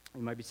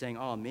 You might be saying,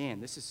 oh man,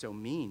 this is so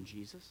mean,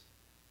 Jesus.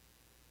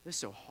 This is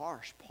so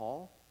harsh,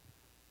 Paul.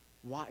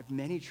 Why?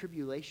 Many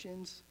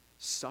tribulations,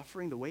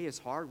 suffering, the way is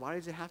hard. Why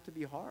does it have to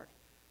be hard?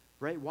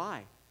 Right?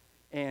 Why?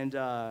 And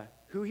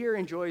who here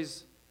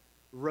enjoys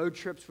road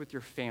trips with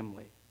your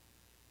family?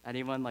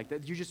 Anyone like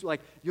that?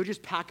 You'll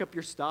just pack up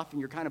your stuff and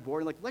you're kind of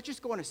bored. Like, let's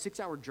just go on a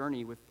 6-hour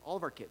journey with all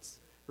of our kids,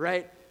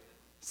 right?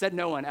 Said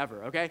no one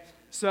ever, okay?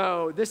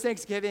 So this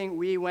Thanksgiving,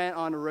 we went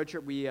on a road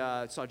trip. We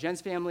saw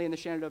Jen's family in the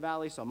Shenandoah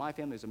Valley, saw my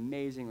family. It was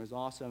amazing. It was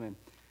awesome. And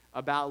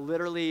about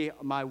literally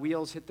my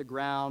wheels hit the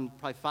ground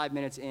probably 5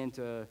 minutes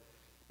into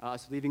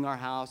us leaving our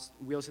house.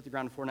 Wheels hit the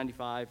ground at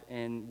 495.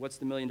 And what's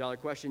the million-dollar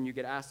question you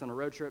get asked on a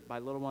road trip by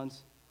little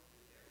ones?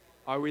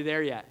 Are we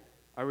there yet?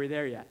 Are we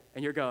there yet?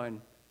 And you're going,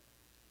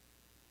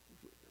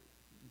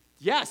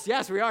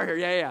 yes, we are here.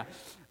 Yeah.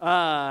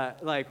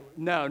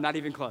 No, not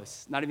even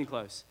close. Not even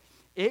close.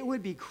 It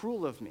would be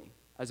cruel of me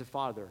as a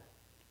father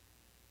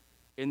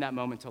in that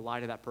moment to lie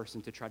to that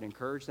person to try to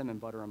encourage them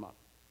and butter them up.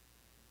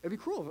 It would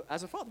be cruel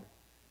as a father.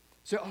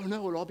 So, oh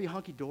no, it'll all be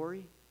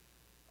hunky-dory.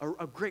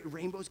 A great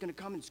rainbow's going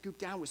to come and scoop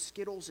down with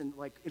Skittles, and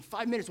like in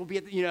 5 minutes we'll be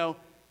at the,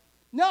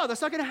 No,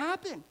 that's not going to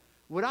happen.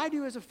 What I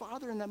do as a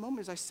father in that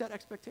moment is I set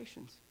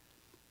expectations.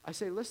 I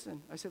say,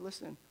 listen,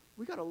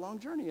 we got a long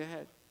journey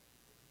ahead.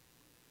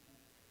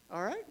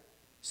 All right?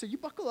 So you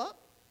buckle up.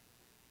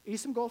 Eat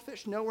some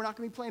goldfish. No, we're not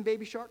going to be playing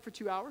Baby Shark for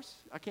 2 hours.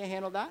 I can't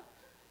handle that.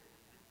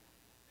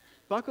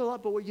 Buckle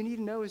up, but what you need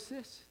to know is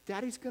this.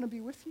 Daddy's going to be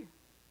with you.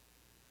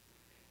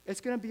 It's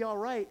going to be all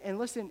right. And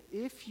listen,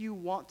 if you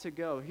want to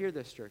go, hear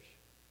this, church.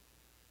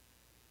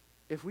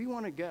 If we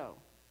want to go,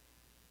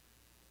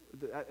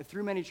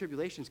 through many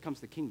tribulations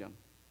comes the kingdom.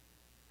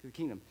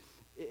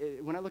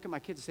 When I look at my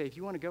kids, I say, if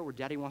you want to go where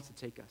Daddy wants to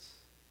take us,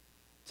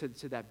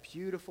 to that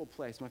beautiful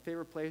place, my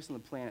favorite place on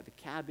the planet, the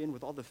cabin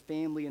with all the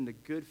family and the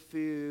good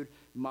food,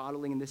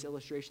 modeling in this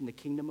illustration, the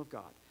kingdom of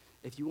God.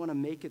 If you want to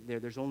make it there,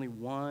 there's only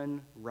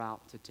one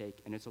route to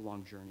take, and it's a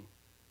long journey.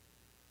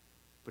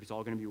 But it's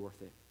all going to be worth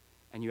it.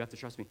 And you have to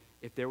trust me.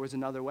 If there was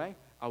another way,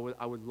 I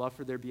would love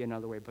for there to be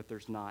another way, but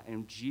there's not.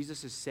 And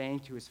Jesus is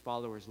saying to his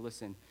followers,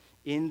 listen,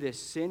 in this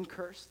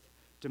sin-cursed,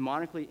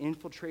 demonically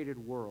infiltrated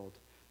world,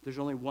 there's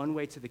only one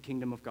way to the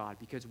kingdom of God,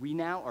 because we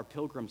now are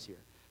pilgrims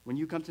here. When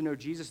you come to know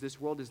Jesus,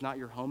 this world is not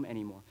your home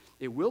anymore.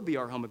 It will be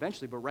our home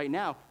eventually, but right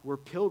now, we're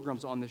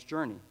pilgrims on this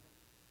journey.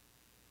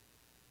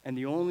 And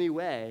the only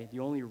way, the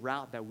only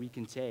route that we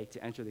can take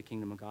to enter the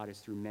kingdom of God is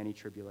through many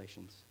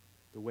tribulations.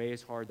 The way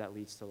is hard that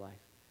leads to life.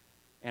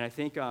 And I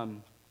think, let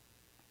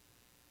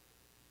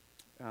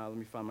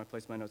me find my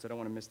place in my notes. I don't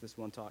want to miss this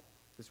one thought,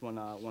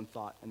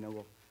 and then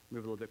we'll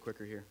move a little bit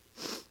quicker here.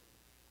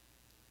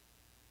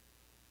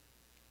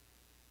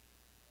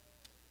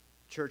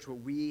 Church,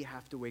 what we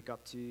have to wake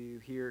up to,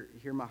 hear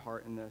my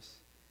heart in this,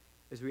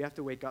 is we have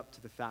to wake up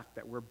to the fact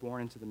that we're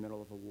born into the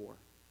middle of a war,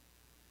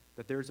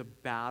 that there's a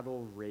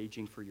battle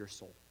raging for your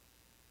soul.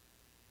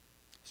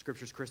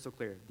 Scripture's crystal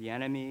clear. The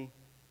enemy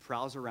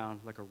prowls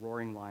around like a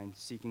roaring lion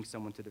seeking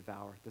someone to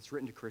devour. That's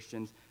written to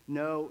Christians.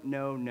 No.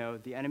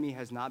 The enemy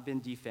has not been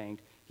defanged.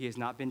 He has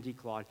not been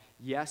declawed.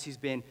 Yes, he's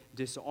been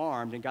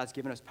disarmed, and God's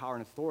given us power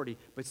and authority,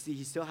 but see,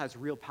 he still has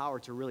real power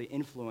to really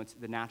influence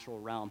the natural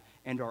realm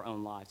and our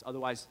own lives.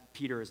 Otherwise,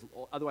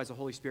 the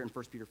Holy Spirit in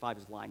 1 Peter 5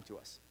 is lying to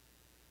us.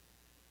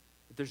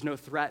 If there's no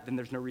threat, then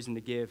there's no reason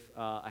to give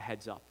a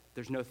heads up.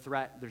 There's no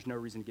threat, there's no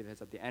reason to give a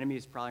heads up. The enemy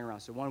is prowling around.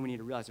 So one, we need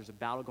to realize there's a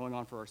battle going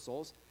on for our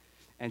souls.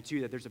 And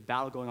two, that there's a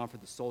battle going on for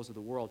the souls of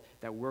the world,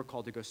 that we're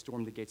called to go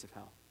storm the gates of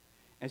hell.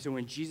 And so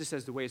when Jesus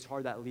says the way is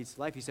hard that leads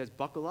to life, he says,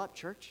 buckle up,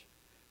 church.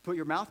 Put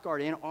your mouth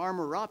guard in,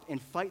 armor up, and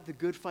fight the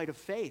good fight of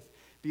faith.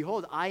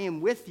 Behold, I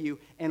am with you,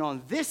 and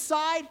on this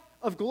side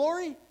of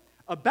glory,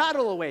 a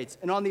battle awaits.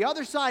 And on the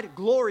other side,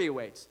 glory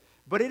awaits.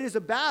 But it is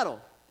a battle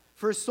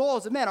for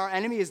souls of men. Our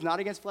enemy is not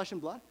against flesh and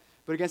blood,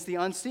 but against the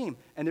unseen.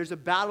 And there's a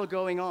battle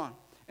going on.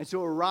 And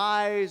so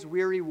arise,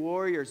 weary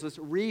warriors. Let's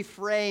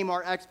reframe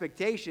our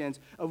expectations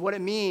of what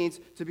it means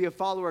to be a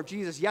follower of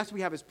Jesus. Yes,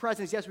 we have his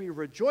presence. Yes, we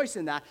rejoice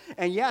in that.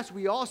 And yes,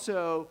 we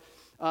also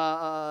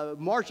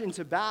march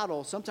into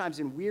battle sometimes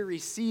in weary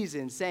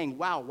seasons saying,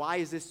 wow, why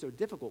is this so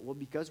difficult? Well,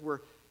 because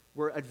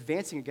we're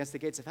advancing against the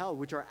gates of hell,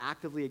 which are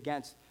actively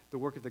against the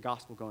work of the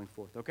gospel going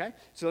forth, okay?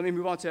 So let me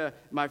move on to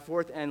my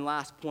fourth and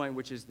last point,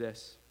 which is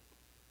this.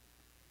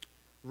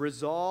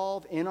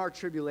 Resolve in our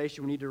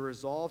tribulation, we need to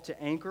resolve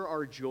to anchor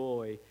our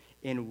joy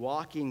in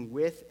walking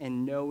with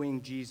and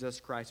knowing Jesus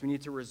Christ. We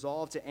need to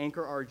resolve to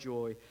anchor our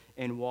joy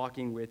in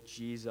walking with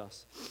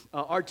Jesus.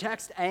 Our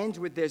text ends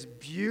with this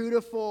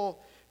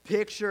beautiful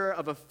picture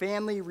of a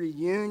family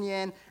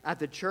reunion at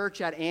the church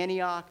at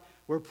Antioch,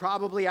 where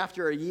probably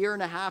after a year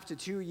and a half to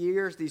 2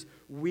 years, these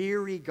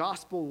weary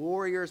gospel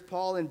warriors,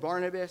 Paul and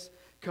Barnabas,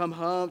 come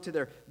home to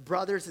their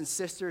brothers and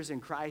sisters in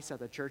Christ at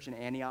the church in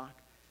Antioch.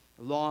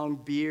 Long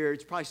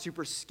beards, probably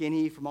super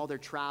skinny from all their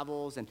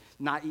travels and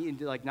not eating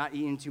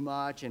too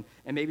much, and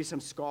maybe some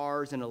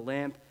scars and a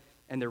limp.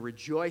 And they're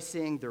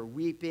rejoicing, they're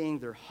weeping,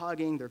 they're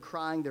hugging, they're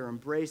crying, they're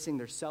embracing,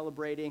 they're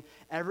celebrating.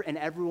 And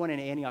everyone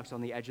in Antioch's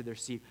on the edge of their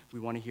seat. We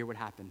want to hear what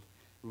happened.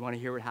 We want to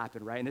hear what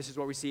happened, right? And this is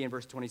what we see in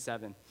verse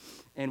 27.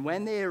 And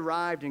when they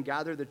arrived and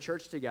gathered the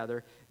church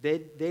together, they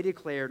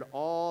declared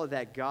all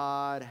that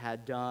God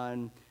had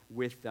done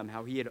with them,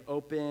 how he had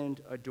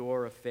opened a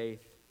door of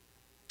faith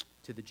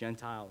to the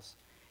Gentiles.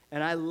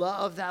 And I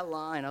love that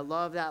line. I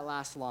love that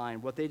last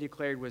line. What they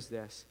declared was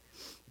this.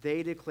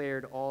 They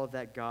declared all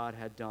that God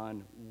had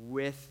done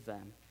with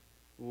them.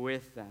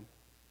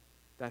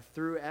 That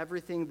through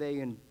everything they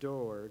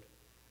endured,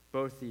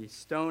 both the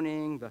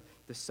stoning,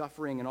 the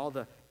suffering, and all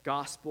the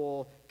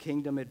gospel,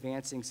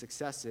 kingdom-advancing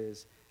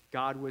successes,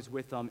 God was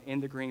with them in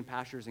the green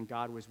pastures, and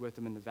God was with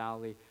them in the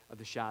valley of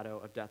the shadow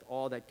of death.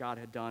 All that God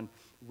had done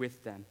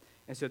with them.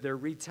 And so their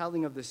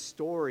retelling of the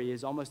story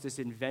is almost this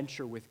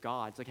adventure with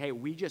God. It's like, hey,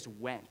 we just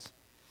went.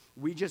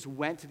 We just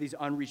went to these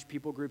unreached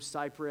people groups,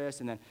 Cyprus,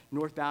 and then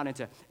northbound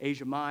into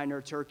Asia Minor,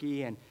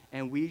 Turkey,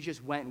 and we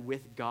just went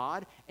with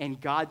God,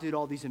 and God did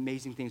all these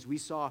amazing things. We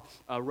saw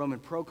a Roman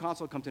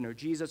proconsul come to know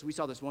Jesus. We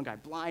saw this one guy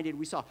blinded.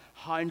 We saw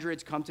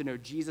hundreds come to know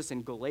Jesus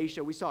in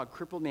Galatia. We saw a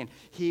crippled man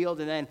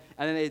healed, and then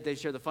they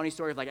share the funny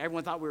story of like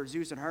everyone thought we were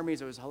Zeus and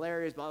Hermes. It was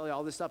hilarious, blah, blah, blah,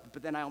 all this stuff,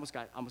 but then I almost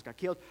got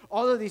killed.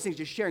 All of these things,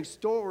 just sharing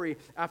story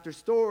after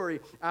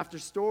story after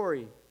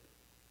story.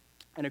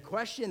 And a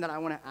question that I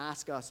want to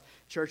ask us,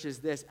 church, is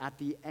this. At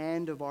the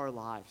end of our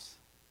lives,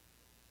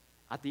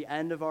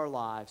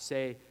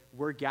 say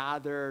we're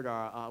gathered,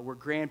 we're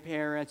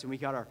grandparents, and we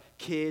got our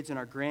kids and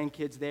our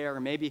grandkids there,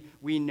 or maybe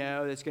we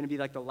know it's going to be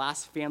like the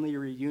last family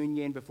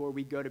reunion before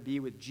we go to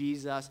be with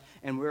Jesus,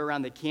 and we're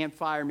around the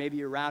campfire,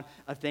 maybe around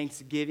a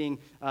Thanksgiving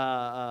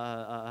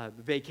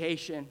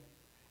vacation,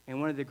 and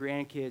one of the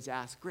grandkids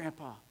asks,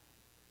 Grandpa,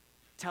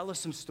 tell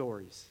us some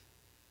stories.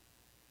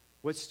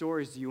 What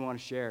stories do you want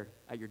to share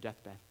at your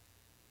deathbed?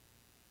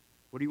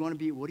 What do you want to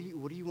be? What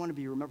do you want to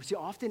be remembered? See,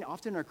 often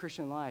in our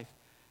Christian life,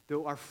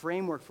 though, our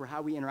framework for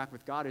how we interact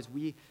with God is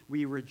we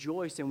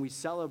rejoice and we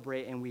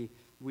celebrate and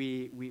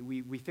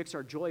we fix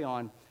our joy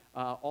on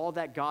all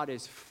that God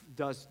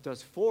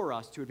does for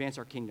us to advance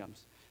our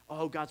kingdoms.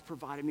 Oh, God's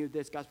provided me with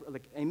this.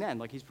 Amen.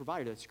 Like he's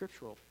provided it. It's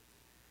scriptural.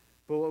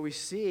 But what we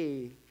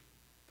see,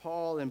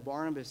 Paul and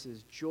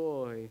Barnabas'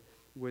 joy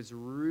was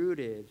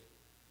rooted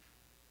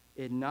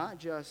in not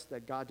just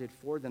that God did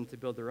for them to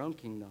build their own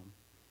kingdom,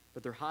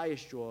 but their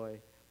highest joy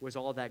was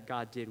all that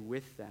God did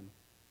with them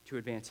to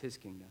advance his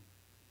kingdom.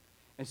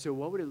 And so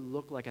what would it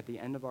look like at the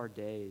end of our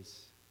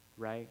days,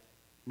 right?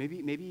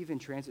 Maybe even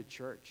Transit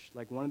Church.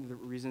 Like, one of the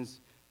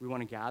reasons we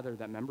want to gather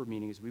that member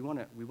meeting is we want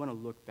to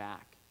look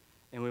back,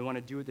 and we want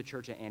to do what the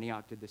church at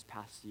Antioch did this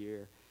past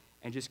year,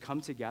 and just come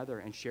together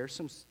and share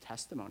some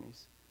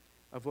testimonies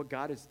of what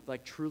God has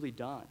like truly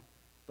done,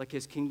 like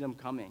his kingdom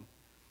coming.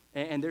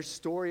 And there's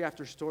story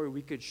after story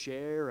we could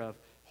share of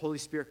Holy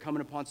Spirit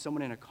coming upon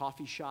someone in a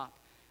coffee shop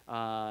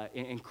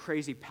in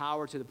crazy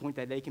power to the point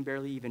that they can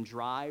barely even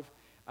drive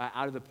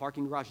out of the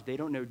parking garage. They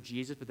don't know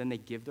Jesus, but then they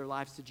give their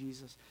lives to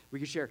Jesus. We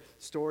could share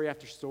story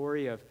after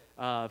story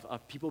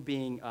of people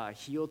being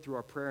healed through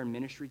our prayer and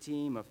ministry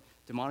team, of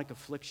demonic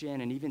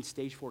affliction, and even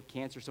stage 4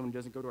 cancer. Someone who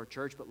doesn't go to our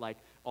church, but like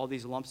all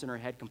these lumps in her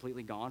head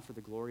completely gone for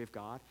the glory of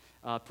God.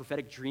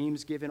 Prophetic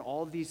dreams given,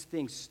 all of these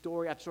things,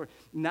 story after story.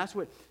 And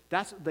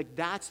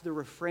that's the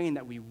refrain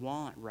that we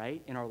want,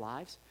 right, in our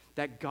lives,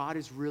 that God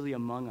is really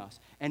among us.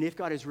 And if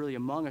God is really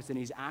among us, then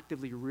he's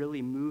actively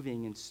really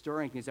moving and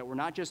stirring things, that we're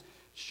not just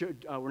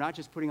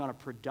putting on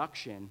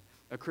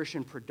a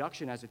Christian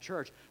production as a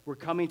church. We're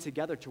coming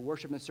together to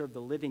worship and serve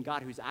the living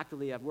God who's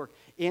actively at work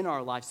in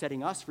our lives,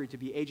 setting us free to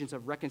be agents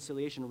of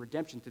reconciliation and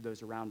redemption to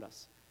those around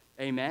us.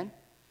 Amen?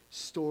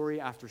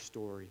 Story after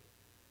story.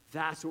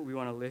 That's what we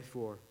want to live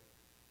for.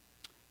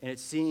 And it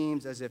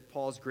seems as if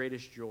Paul's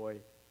greatest joy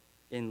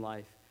in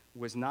life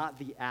was not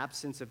the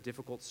absence of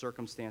difficult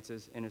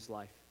circumstances in his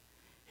life.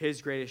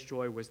 His greatest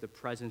joy was the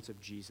presence of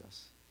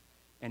Jesus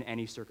in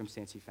any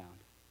circumstance he found.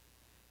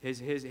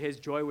 His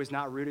joy was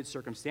not rooted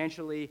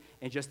circumstantially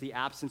in just the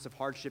absence of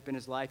hardship in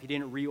his life. He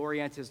didn't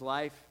reorient his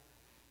life.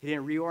 He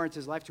didn't reorient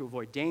his life to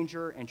avoid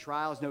danger and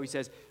trials. No, he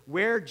says,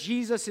 where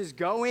Jesus is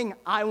going,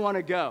 I want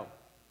to go.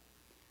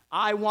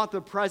 I want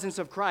the presence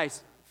of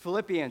Christ.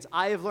 Philippians,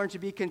 I have learned to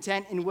be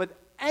content in with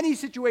any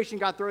situation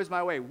God throws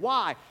my way.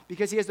 Why?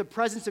 Because he has the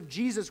presence of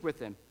Jesus with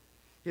him.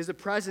 He has the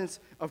presence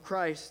of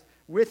Christ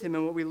with him.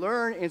 And what we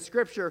learn in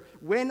Scripture,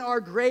 when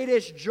our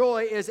greatest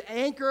joy is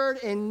anchored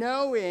in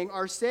knowing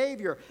our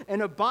Savior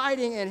and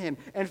abiding in him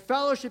and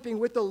fellowshipping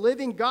with the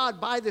living God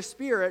by the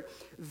Spirit,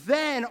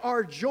 then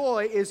our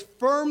joy is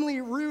firmly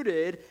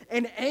rooted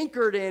and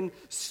anchored in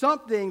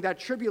something that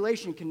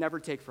tribulation can never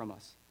take from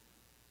us.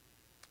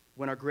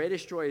 When our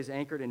greatest joy is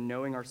anchored in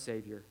knowing our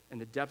Savior and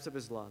the depths of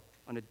his love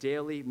on a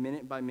daily,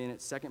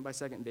 minute-by-minute,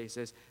 second-by-second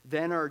basis,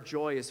 then our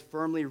joy is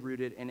firmly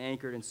rooted and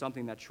anchored in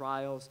something that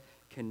trials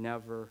can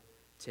never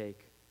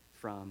take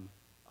from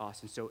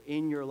us. And so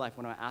in your life,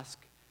 when I ask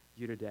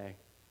you today,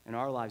 in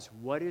our lives,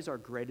 what is our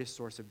greatest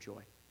source of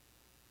joy?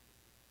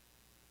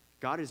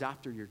 God is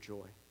after your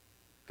joy.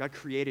 God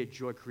created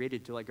joy,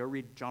 created to, like, go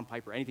read John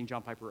Piper, anything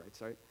John Piper writes,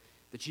 right?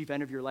 The chief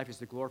end of your life is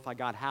to glorify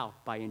God. How?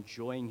 By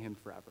enjoying him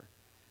forever.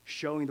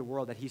 Showing the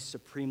world that he's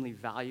supremely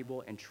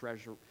valuable and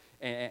treasure,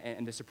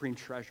 and the supreme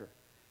treasure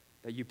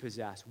that you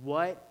possess.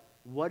 What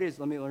is,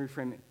 let me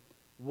reframe it.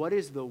 What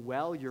is the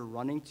well you're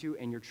running to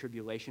in your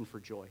tribulation for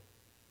joy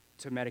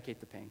to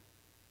medicate the pain?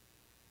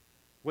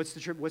 What's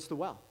the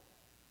well?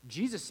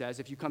 Jesus says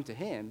if you come to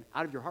him,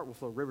 out of your heart will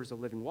flow rivers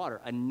of living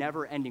water, a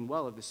never-ending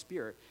well of the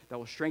Spirit that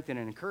will strengthen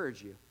and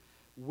encourage you.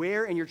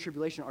 Where in your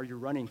tribulation are you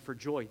running for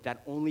joy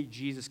that only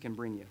Jesus can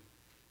bring you?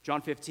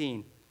 John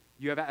 15,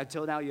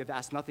 until now you have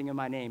asked nothing in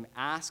my name.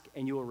 Ask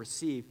and you will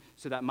receive,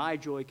 so that my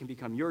joy can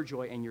become your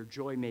joy and your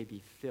joy may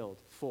be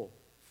filled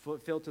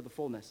to the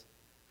fullness,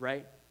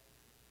 right?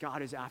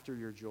 God is after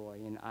your joy.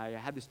 And I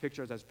had this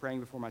picture as I was praying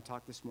before my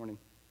talk this morning.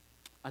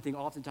 I think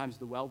oftentimes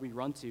the well we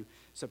run to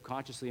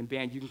subconsciously, and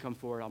band, you can come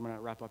forward, I'm going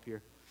to wrap up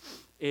here,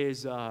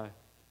 is I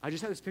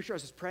just had this picture. I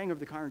was just praying over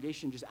the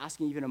congregation, just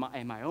asking even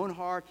in my own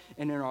heart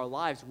and in our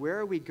lives, where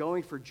are we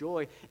going for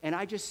joy? And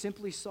I just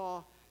simply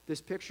saw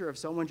this picture of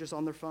someone just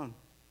on their phone,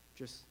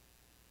 just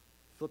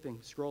flipping,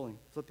 scrolling.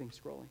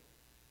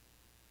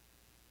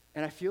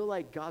 And I feel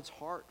like God's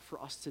heart for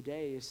us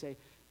today is say,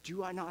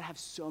 do I not have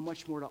so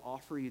much more to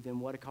offer you than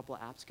what a couple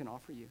of apps can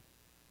offer you?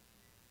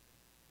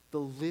 The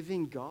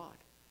living God.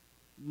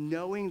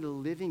 Knowing the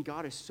living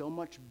God is so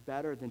much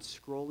better than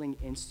scrolling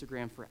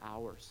Instagram for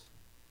hours.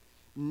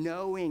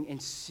 Knowing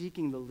and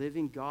seeking the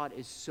living God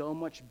is so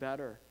much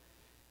better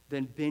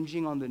than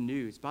binging on the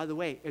news. By the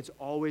way, it's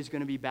always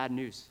going to be bad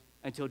news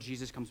until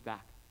Jesus comes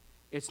back.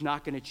 It's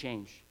not going to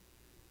change.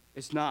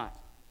 It's not.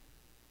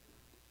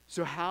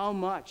 So how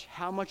much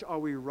are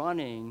we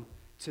running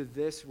to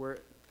this where,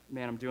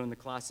 man, I'm doing the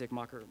classic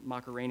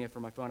Macarena for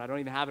my phone. I don't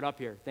even have it up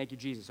here. Thank you,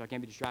 Jesus, so I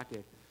can't be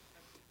distracted.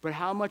 But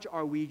how much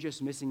are we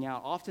just missing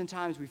out?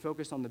 Oftentimes we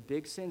focus on the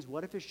big sins.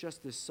 What if it's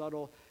just this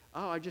subtle,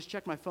 I just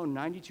checked my phone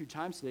 92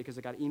 times today because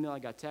I got email, I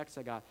got text,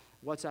 I got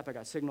WhatsApp, I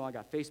got Signal, I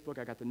got Facebook,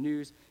 I got the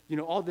news,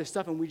 all this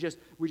stuff, and we just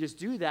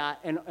do that.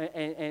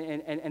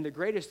 And the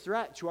greatest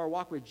threat to our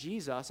walk with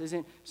Jesus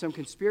isn't some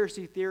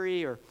conspiracy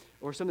theory or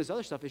some of this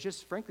other stuff. It's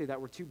just, frankly, that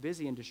we're too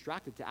busy and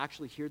distracted to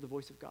actually hear the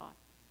voice of God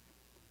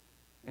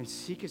and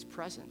seek his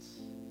presence.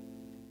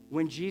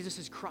 when Jesus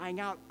is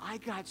crying out, I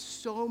got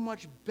so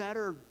much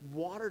better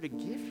water to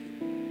give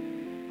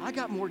you. I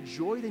got more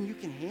joy than you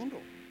can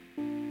handle.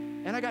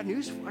 And I got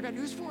news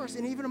for us,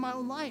 and even in my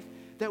own life,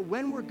 that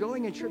when we're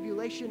going in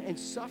tribulation and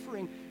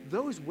suffering,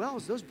 those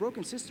wells, those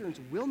broken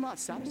cisterns will not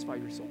satisfy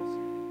your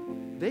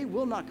souls. They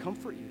will not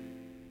comfort you.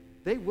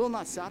 They will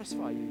not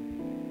satisfy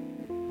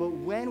you. But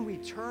when we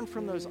turn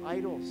from those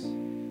idols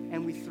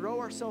and we throw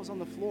ourselves on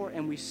the floor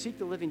and we seek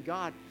the living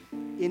God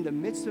in the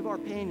midst of our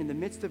pain, in the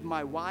midst of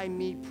my why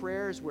me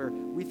prayers where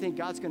we think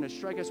God's going to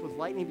strike us with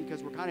lightning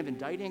because we're kind of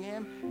indicting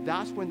him,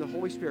 that's when the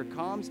Holy Spirit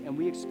comes and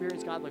we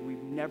experience God like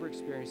we've never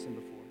experienced him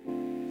before.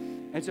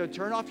 And so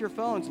turn off your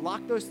phones,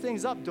 lock those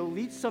things up,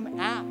 delete some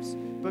apps,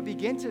 but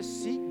begin to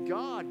seek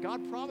God.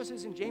 God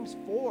promises in James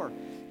 4,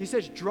 he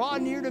says, draw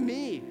near to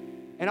me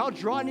and I'll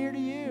draw near to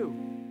you.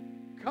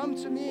 Come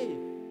to me,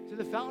 to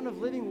the fountain of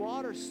living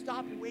water.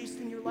 Stop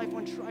wasting your life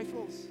on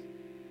trifles.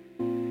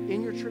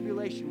 In your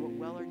tribulation, what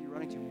well are you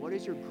running to? What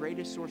is your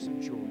greatest source of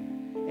joy?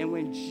 And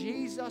when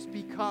Jesus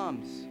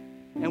becomes,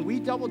 and we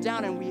double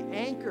down and we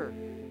anchor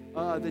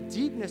the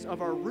deepness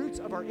of our roots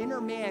of our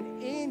inner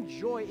man in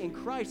joy in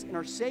Christ and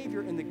our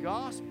Savior in the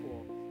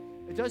gospel,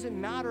 it doesn't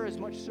matter as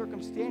much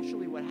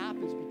circumstantially what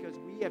happens because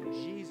we have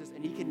Jesus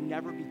and he can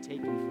never be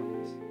taken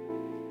from us.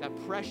 That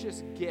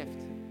precious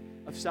gift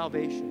of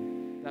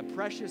salvation, that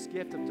precious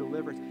gift of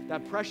deliverance,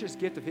 that precious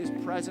gift of his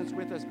presence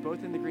with us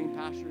both in the green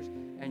pastures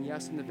and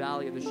yes, in the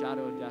valley of the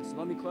shadow of death. So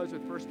let me close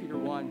with 1 Peter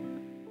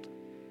 1,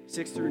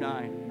 6 through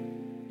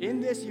 9. In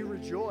this you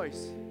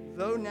rejoice,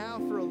 though now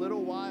for a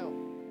little while,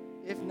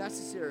 if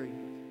necessary,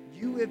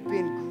 you have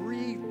been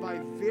grieved by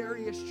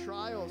various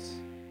trials,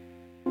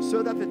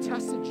 so that the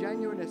tested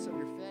genuineness of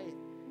your faith,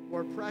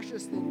 more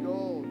precious than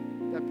gold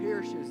that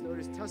perishes, though it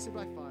is tested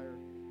by fire,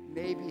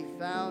 may be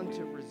found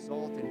to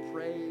result in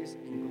praise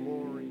and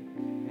glory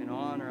and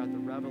honor at the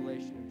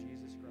revelation of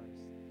Jesus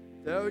Christ.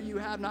 Though you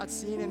have not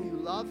seen him, you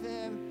love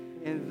him,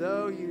 and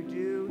though you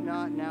do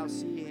not now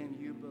see him,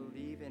 you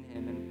believe in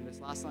him. And this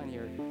last line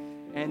here,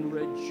 and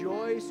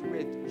rejoice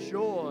with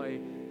joy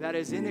that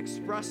is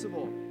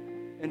inexpressible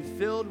and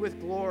filled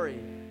with glory,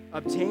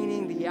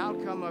 obtaining the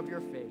outcome of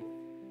your faith,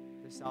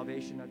 the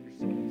salvation of your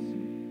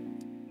souls.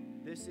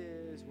 This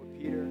is what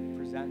Peter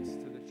presents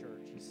to the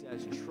church. He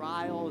says,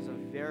 trials of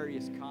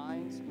various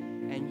kinds,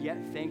 and yet,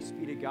 thanks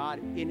be to God,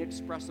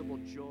 inexpressible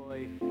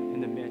joy in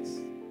the midst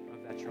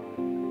of that trial.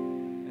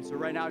 And so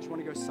right now, I just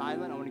want to go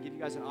silent. I want to give you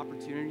guys an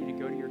opportunity to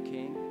go to your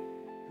King,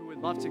 who would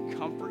love to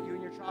comfort you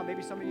in your trial.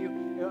 Maybe some of you,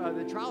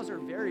 the trials are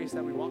various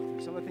that we walk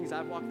through. Some of the things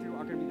I've walked through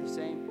aren't going to be the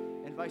same,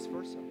 and vice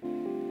versa.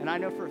 And I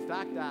know for a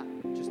fact that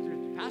just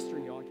through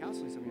pastoring y'all and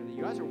counseling some of you, that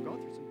you guys are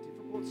going through some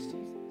difficult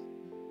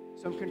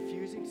seasons, some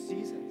confusing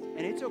seasons.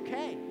 And it's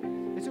okay.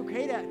 It's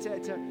okay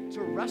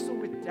to wrestle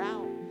with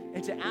doubt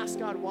and to ask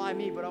God, why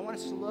me? But I want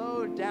to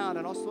slow down,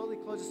 and I'll slowly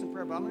close this in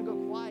prayer, but I'm going to go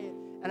quiet,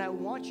 and I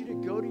want you to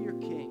go to your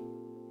King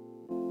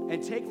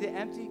and take the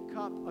empty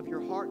cup of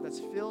your heart that's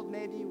filled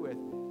maybe with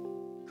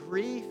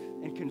grief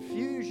and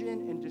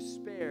confusion and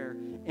despair,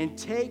 and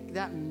take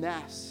that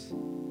mess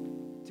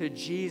to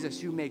Jesus,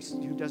 who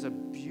does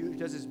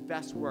his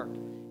best work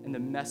in the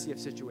messiest of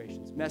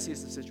situations.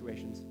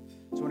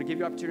 So I want to give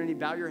you opportunity.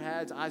 Bow your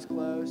heads, eyes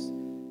closed,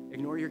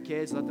 ignore your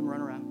kids, let them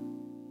run around,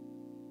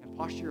 and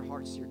posture your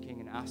hearts to your King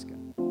and ask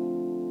him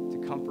to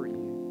comfort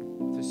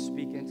you, to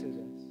speak into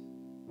this,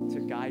 to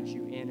guide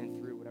you in and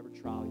through whatever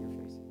trial you're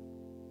facing.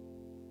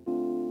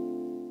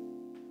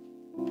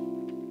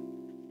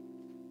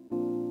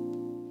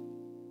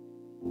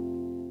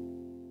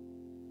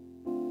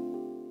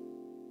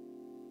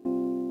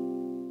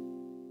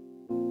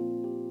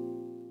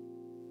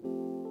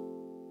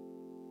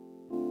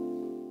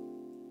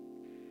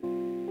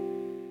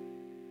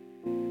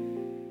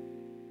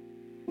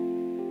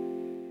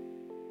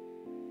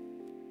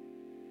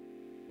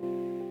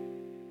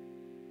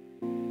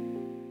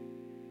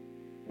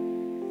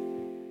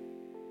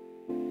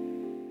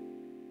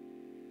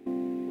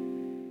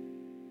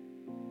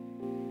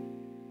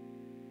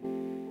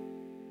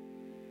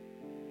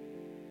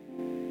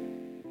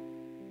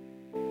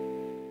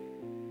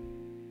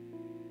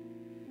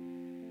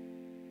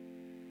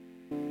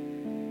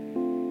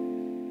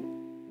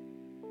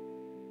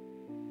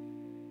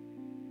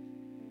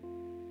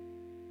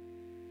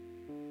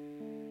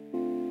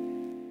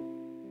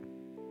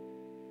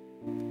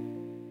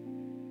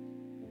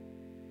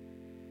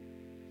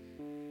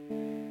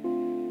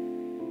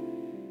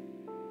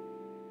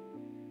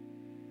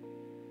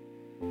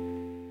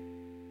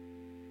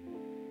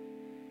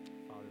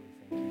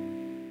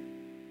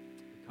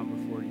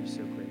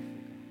 So grateful,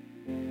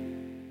 God.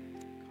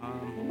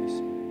 Come, Holy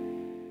Spirit.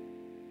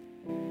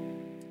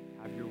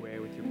 Have your way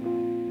with your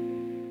bride.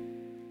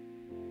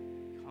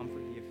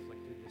 Comfort the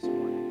afflicted this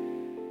morning.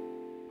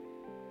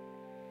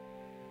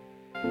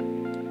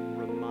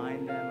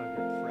 Remind them of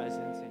your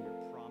presence and your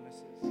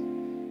promises,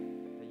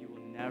 that you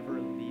will never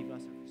leave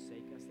us or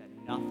forsake us, that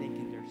nothing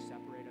can dare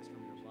separate us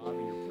from your love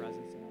and your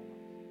presence in our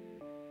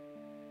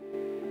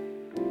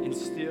lives.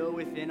 Instill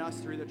within us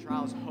through the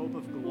trials hope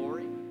of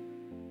glory.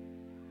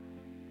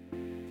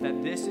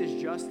 that this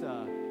is just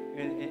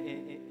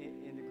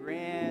in the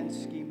grand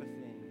scheme of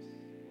things,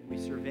 when we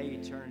survey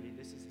eternity,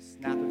 this is a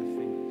snap of the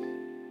fingers.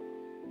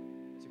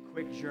 It's a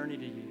quick journey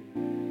to you.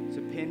 It's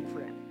a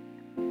pinprick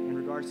in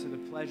regards to the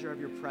pleasure of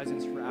your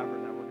presence forever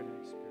that we're going to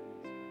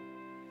experience.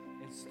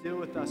 Instill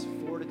with us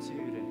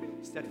fortitude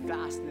and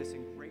steadfastness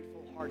and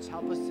grateful hearts.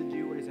 Help us to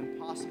do what is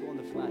impossible in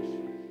the flesh,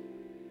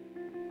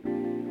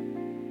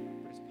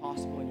 but it's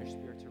possible in your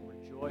spirit to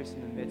rejoice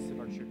in the midst of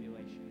our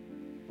tribulation,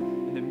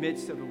 in the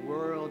midst of a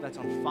world that's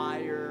on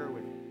fire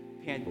with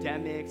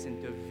pandemics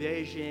and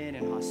division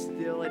and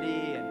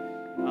hostility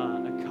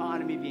and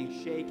economy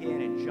being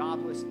shaken and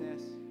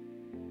joblessness.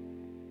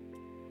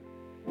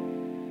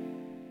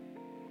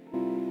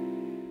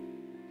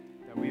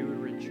 That we would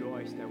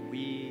rejoice that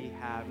we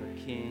have a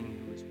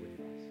King who is with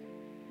us,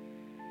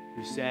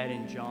 who said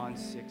in John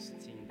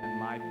 16 that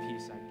my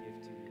peace I give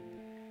to you,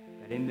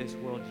 that in this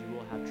world you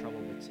will have trouble,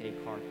 but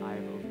take heart, I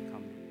have overcome the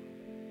world.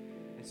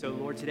 And so,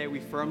 Lord, today we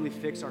firmly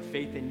fix our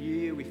faith in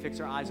you. We fix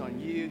our eyes on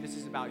you. This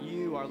is about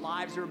you. Our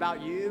lives are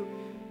about you.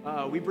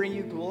 We bring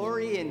you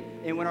glory,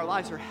 and when our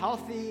lives are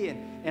healthy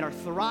and are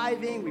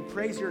thriving, we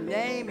praise your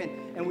name,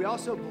 and we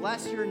also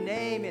bless your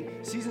name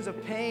in seasons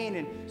of pain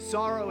and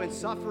sorrow and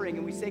suffering,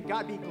 and we say,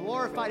 God, be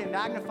glorified and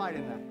magnified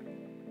in that.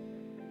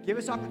 Give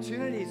us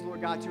opportunities,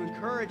 Lord God, to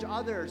encourage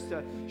others,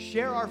 to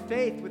share our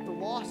faith with the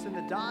lost and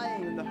the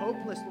dying and the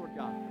hopeless, Lord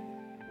God.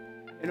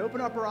 And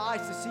open up our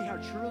eyes to see how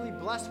truly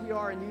blessed we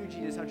are in you,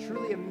 Jesus, how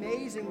truly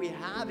amazing we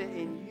have it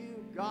in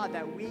you, God,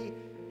 that we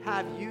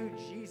have you,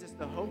 Jesus,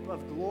 the hope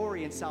of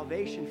glory and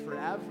salvation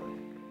forever.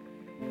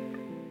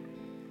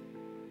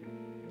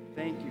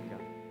 Thank you,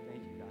 God.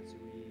 Thank you, God. So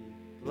we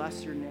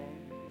bless your name.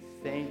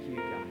 Thank you,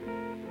 God,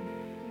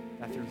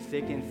 that through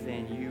thick and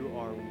thin, you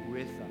are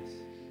with us,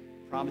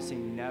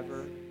 promising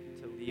never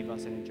to leave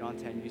us. And in John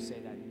 10, you say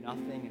that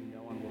nothing and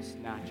no one will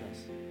snatch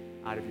us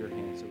out of your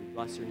hand. So we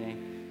bless your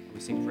name. We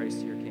sing praise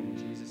to your King in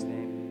Jesus'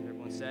 name.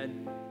 Everyone said,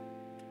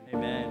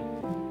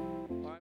 amen.